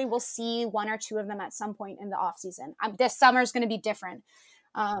typically will see 1 or 2 of them at some point in the off season. This summer is going to be different.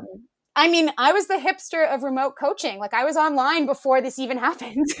 I mean, I was the hipster of remote coaching. Like I was online before this even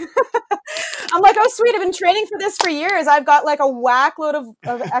happened. I'm like, oh, sweet. I've been training for this for years. I've got like a whack load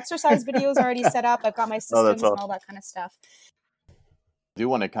of exercise videos already set up. I've got my systems and all that kind of stuff. I do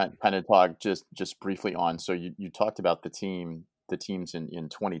want to kind of talk just briefly on, so you talked about the teams in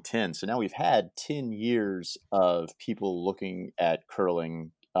 2010. So now we've had 10 years of people looking at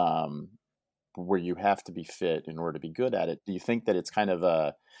curling where you have to be fit in order to be good at it. Do you think that it's kind of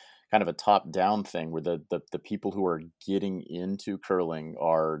a top-down thing where the people who are getting into curling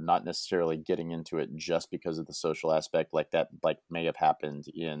are not necessarily getting into it just because of the social aspect, like may have happened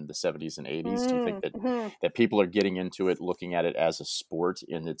in the 70s and 80s? Do you think that people are getting into it looking at it as a sport,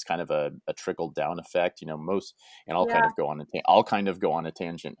 and it's kind of a trickle-down effect? I'll kind of go on a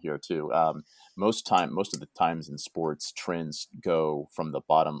tangent here too. Most of the times in sports, trends go from the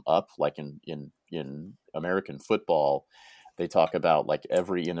bottom up, like in American football. They talk about like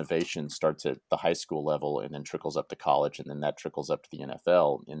every innovation starts at the high school level and then trickles up to college, and then that trickles up to the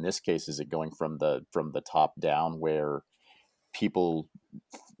NFL. In this case, is it going from the top down, where people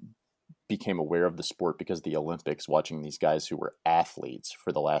became aware of the sport because of the Olympics, watching these guys who were athletes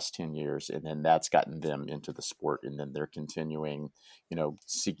for the last 10 years, and then that's gotten them into the sport, and then they're continuing,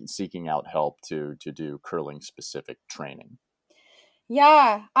 seeking out help to do curling specific training?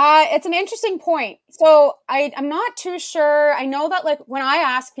 Yeah, it's an interesting point. So I'm not too sure. I know that like when I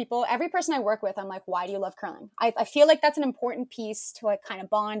ask people, every person I work with, I'm like, why do you love curling? I feel like that's an important piece to like kind of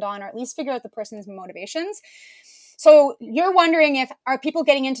bond on, or at least figure out the person's motivations. So you're wondering are people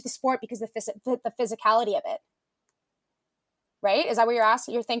getting into the sport because of the physicality of it? Right? Is that what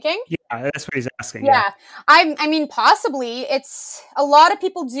you're thinking? Yeah, that's what he's asking. Yeah. I mean, possibly. It's a lot of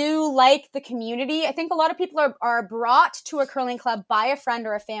people do like the community. I think a lot of people are brought to a curling club by a friend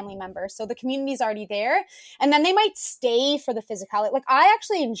or a family member. So the community's already there. And then they might stay for the physicality. Like I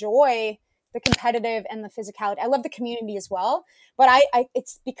actually enjoy the competitive and the physicality. I love the community as well, but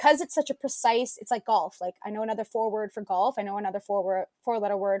it's because it's such a precise, it's like golf. Like I know another 4-word for golf. I know another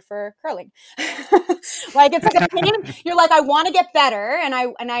 4-letter word for curling. Like it's like a pain. You're like, I want to get better, and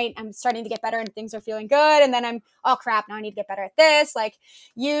I'm starting to get better, and things are feeling good, and then I'm, oh crap, now I need to get better at this. Like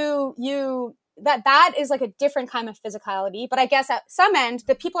that is like a different kind of physicality. But I guess at some end,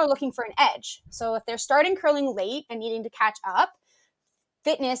 the people are looking for an edge. So if they're starting curling late and needing to catch up,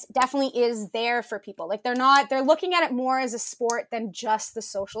 fitness definitely is there for people. Like they're looking at it more as a sport than just the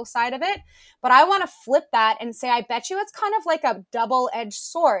social side of it. But I want to flip that and say, I bet you it's kind of like a double-edged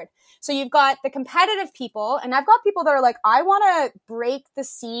sword. So you've got the competitive people, and I've got people that are like, I want to break the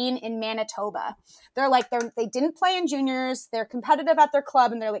scene in Manitoba. They're like, they didn't play in juniors. They're competitive at their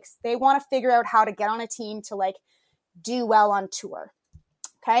club, and they're like, they want to figure out how to get on a team to like do well on tour.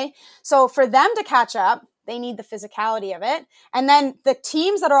 Okay. So for them to catch up, they need the physicality of it. And then the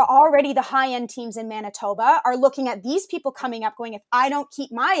teams that are already the high-end teams in Manitoba are looking at these people coming up going, if I don't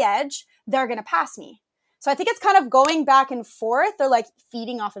keep my edge, they're going to pass me. So I think it's kind of going back and forth. They're like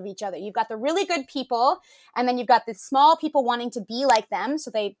feeding off of each other. You've got the really good people, and then you've got the small people wanting to be like them. So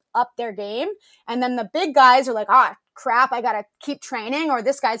they up their game. And then the big guys are like, crap, I got to keep training, or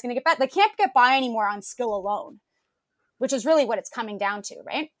this guy's going to get better. They can't get by anymore on skill alone, which is really what it's coming down to,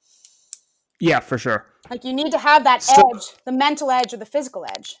 right? Yeah, for sure. Like you need to have that edge, the mental edge or the physical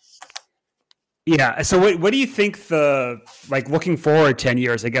edge. Yeah. So what do you think looking forward 10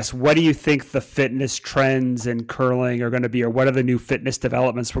 years, I guess, what do you think the fitness trends in curling are going to be, or what are the new fitness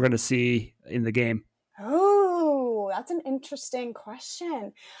developments we're going to see in the game? Oh, that's an interesting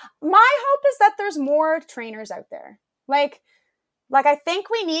question. My hope is that there's more trainers out there. Like I think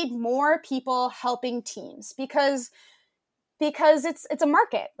we need more people helping teams because it's a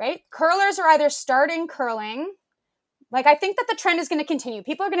market, right? Curlers are either starting curling. Like, I think that the trend is going to continue.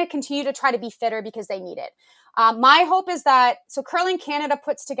 People are going to continue to try to be fitter because they need it. My hope is that, so Curling Canada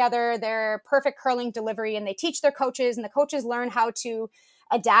puts together their perfect curling delivery, and they teach their coaches, and the coaches learn how to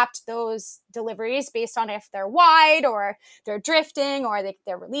adapt those deliveries based on if they're wide or they're drifting or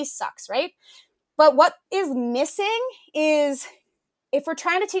their release sucks, right? But what is missing is, if we're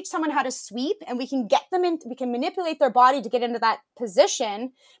trying to teach someone how to sweep and we can get them in, we can manipulate their body to get into that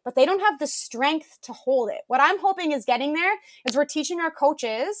position, but they don't have the strength to hold it. What I'm hoping is getting there is we're teaching our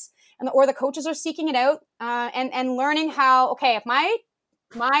coaches, or the coaches are seeking it out and learning how, okay, if my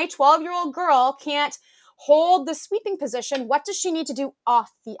 12-year-old girl can't hold the sweeping position, what does she need to do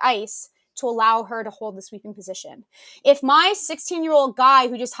off the ice to allow her to hold the sweeping position? If my 16-year-old guy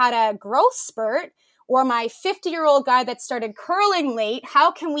who just had a growth spurt, or my 50-year-old guy that started curling late,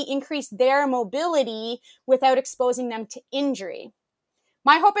 how can we increase their mobility without exposing them to injury?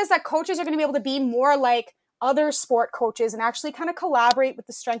 My hope is that coaches are going to be able to be more like other sport coaches and actually kind of collaborate with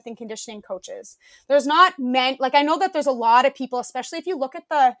the strength and conditioning coaches. There's not I know that there's a lot of people, especially if you look at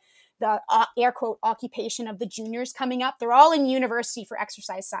the air quote occupation of the juniors coming up, they're all in university for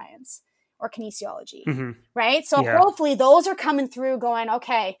exercise science or kinesiology, right? So hopefully those are coming through going,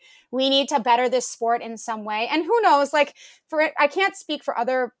 okay, we need to better this sport in some way. And who knows, I can't speak for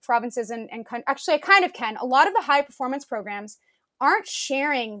other provinces and actually I kind of can. A lot of the high performance programs aren't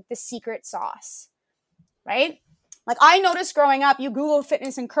sharing the secret sauce, right? Like I noticed growing up, you Google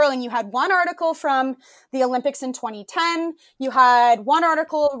fitness and curling, you had one article from the Olympics in 2010. You had one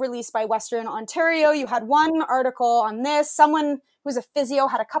article released by Western Ontario. You had one article on this. Someone who's a physio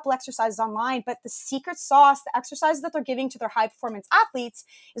had a couple exercises online, but the secret sauce, the exercises that they're giving to their high performance athletes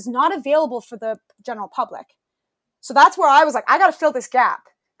is not available for the general public. So that's where I was like, I got to fill this gap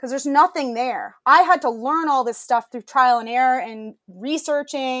because there's nothing there. I had to learn all this stuff through trial and error and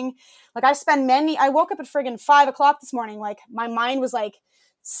researching. Like I woke up at friggin' 5 o'clock this morning. Like my mind was like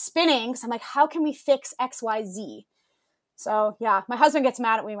spinning. So I'm like, how can we fix X, Y, Z? So yeah, my husband gets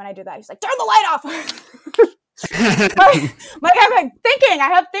mad at me when I do that. He's like, turn the light off. Like I'm thinking, I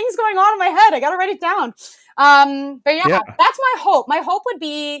have things going on in my head. I got to write it down. But yeah, that's my hope. My hope would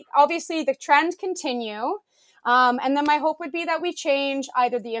be obviously the trend continue. And then my hope would be that we change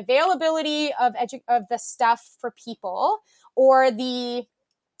either the availability of the stuff for people, or the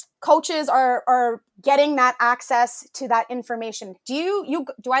coaches are getting that access to that information. Do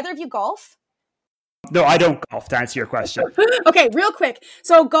either of you golf? No, I don't golf, to answer your question. Okay, real quick.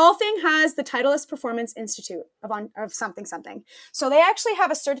 So golfing has the Titleist Performance Institute of something. So they actually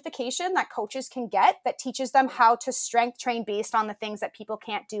have a certification that coaches can get that teaches them how to strength train based on the things that people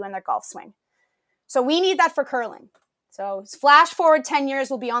can't do in their golf swing. So we need that for curling. So flash forward 10 years,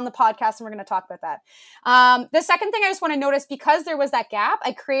 we'll be on the podcast and we're going to talk about that. The second thing I just want to notice, because there was that gap,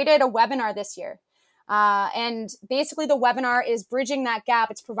 I created a webinar this year. And basically the webinar is bridging that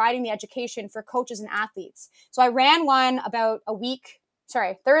gap. It's providing the education for coaches and athletes. So I ran one about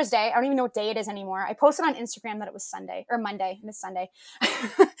Thursday. I don't even know what day it is anymore. I posted on Instagram that it was Sunday or Monday, and it's Sunday.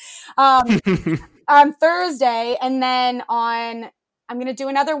 On Thursday. And then I'm going to do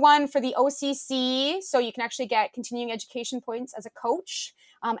another one for the OCC. So you can actually get continuing education points as a coach.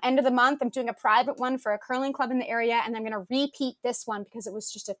 End of the month, I'm doing a private one for a curling club in the area. And I'm going to repeat this one because it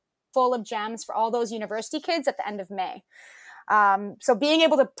was just full of gems for all those university kids at the end of May. So being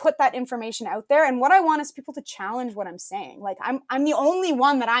able to put that information out there, and what I want is people to challenge what I'm saying. Like I'm the only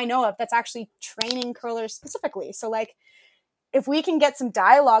one that I know of that's actually training curlers specifically. So like, if we can get some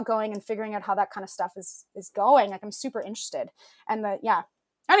dialogue going and figuring out how that kind of stuff is going, like I'm super interested. And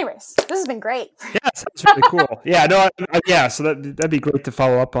anyways, this has been great. Yeah, sounds really cool. Yeah, so that'd be great to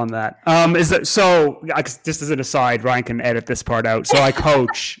follow up on that. Just as an aside, Ryan can edit this part out. So I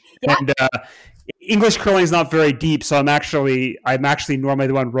coach and English curling is not very deep. So I'm actually normally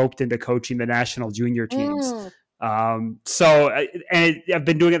the one roped into coaching the national junior teams. I've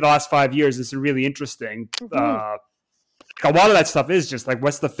been doing it the last 5 years. It's really interesting. Mm-hmm. A lot of that stuff is just like,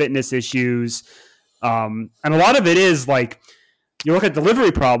 what's the fitness issues? And a lot of it is like, you look at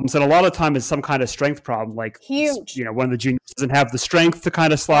delivery problems, and a lot of time it's some kind of strength problem. Like, huge. One of the juniors doesn't have the strength to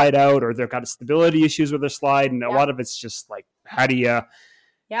kind of slide out, or they've got stability issues with their slide. And a lot of it's just like, how do you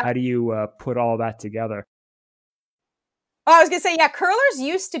put all that together? Oh, I was going to say, curlers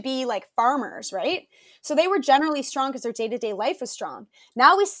used to be like farmers, right? So they were generally strong because their day-to-day life was strong.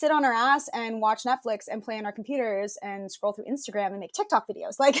 Now we sit on our ass and watch Netflix and play on our computers and scroll through Instagram and make TikTok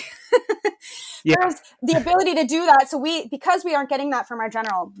videos. Like there's the ability to do that. So because we aren't getting that from our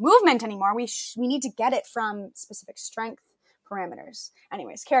general movement anymore, we need to get it from specific strength parameters.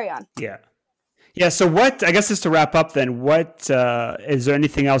 Anyways, carry on. Yeah. Yeah. So I guess just to wrap up then, is there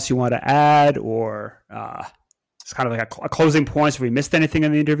anything else you want to add, or it's kind of like a closing point? Have we missed anything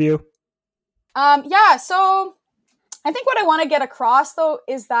in the interview? So I think what I want to get across though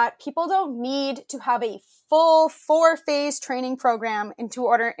is that people don't need to have a full 4-phase training program in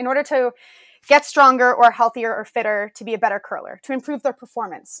order to get stronger or healthier or fitter to be a better curler, to improve their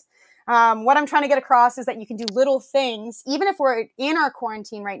performance. What I'm trying to get across is that you can do little things, even if we're in our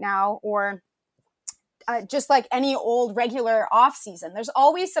quarantine right now, or just like any old regular off season, there's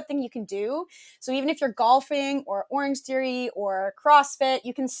always something you can do. So even if you're golfing or Orange Theory or CrossFit,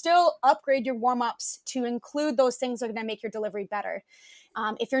 you can still upgrade your warm-ups to include those things that are going to make your delivery better.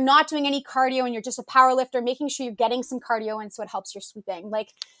 If you're not doing any cardio and you're just a power lifter, making sure you're getting some cardio in so it helps your sweeping.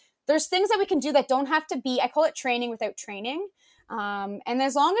 Like there's things that we can do that don't have to be, I call it training without training. And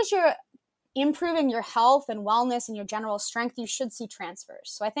as long as you're improving your health and wellness and your general strength, you should see transfers.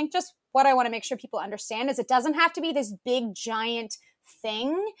 So I think just what I want to make sure people understand is it doesn't have to be this big giant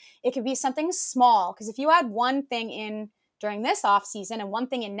thing. It could be something small, because if you add one thing in during this off season and one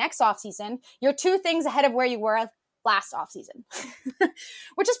thing in next off season, you're 2 things ahead of where you were last off season,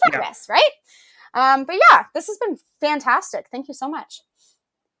 which is progress, right? But this has been fantastic. Thank you so much.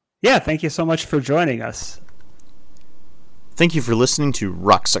 Yeah, thank you so much for joining us. Thank you for listening to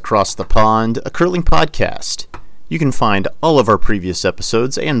Rocks Across the Pond, a curling podcast. You can find all of our previous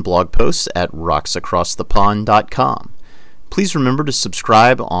episodes and blog posts at rocksacrossthepond.com. Please remember to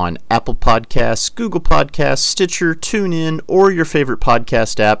subscribe on Apple Podcasts, Google Podcasts, Stitcher, TuneIn, or your favorite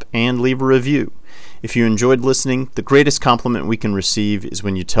podcast app, and leave a review. If you enjoyed listening, the greatest compliment we can receive is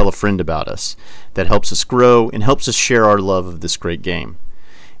when you tell a friend about us. That helps us grow and helps us share our love of this great game.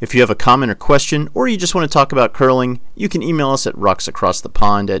 If you have a comment or question, or you just want to talk about curling, you can email us at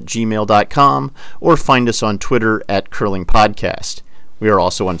rocksacrossthepond@gmail.com or find us on Twitter at Curling Podcast. We are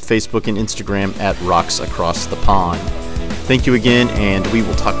also on Facebook and Instagram at Rocks Across the Pond. Thank you again, and we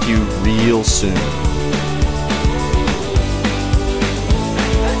will talk to you real soon.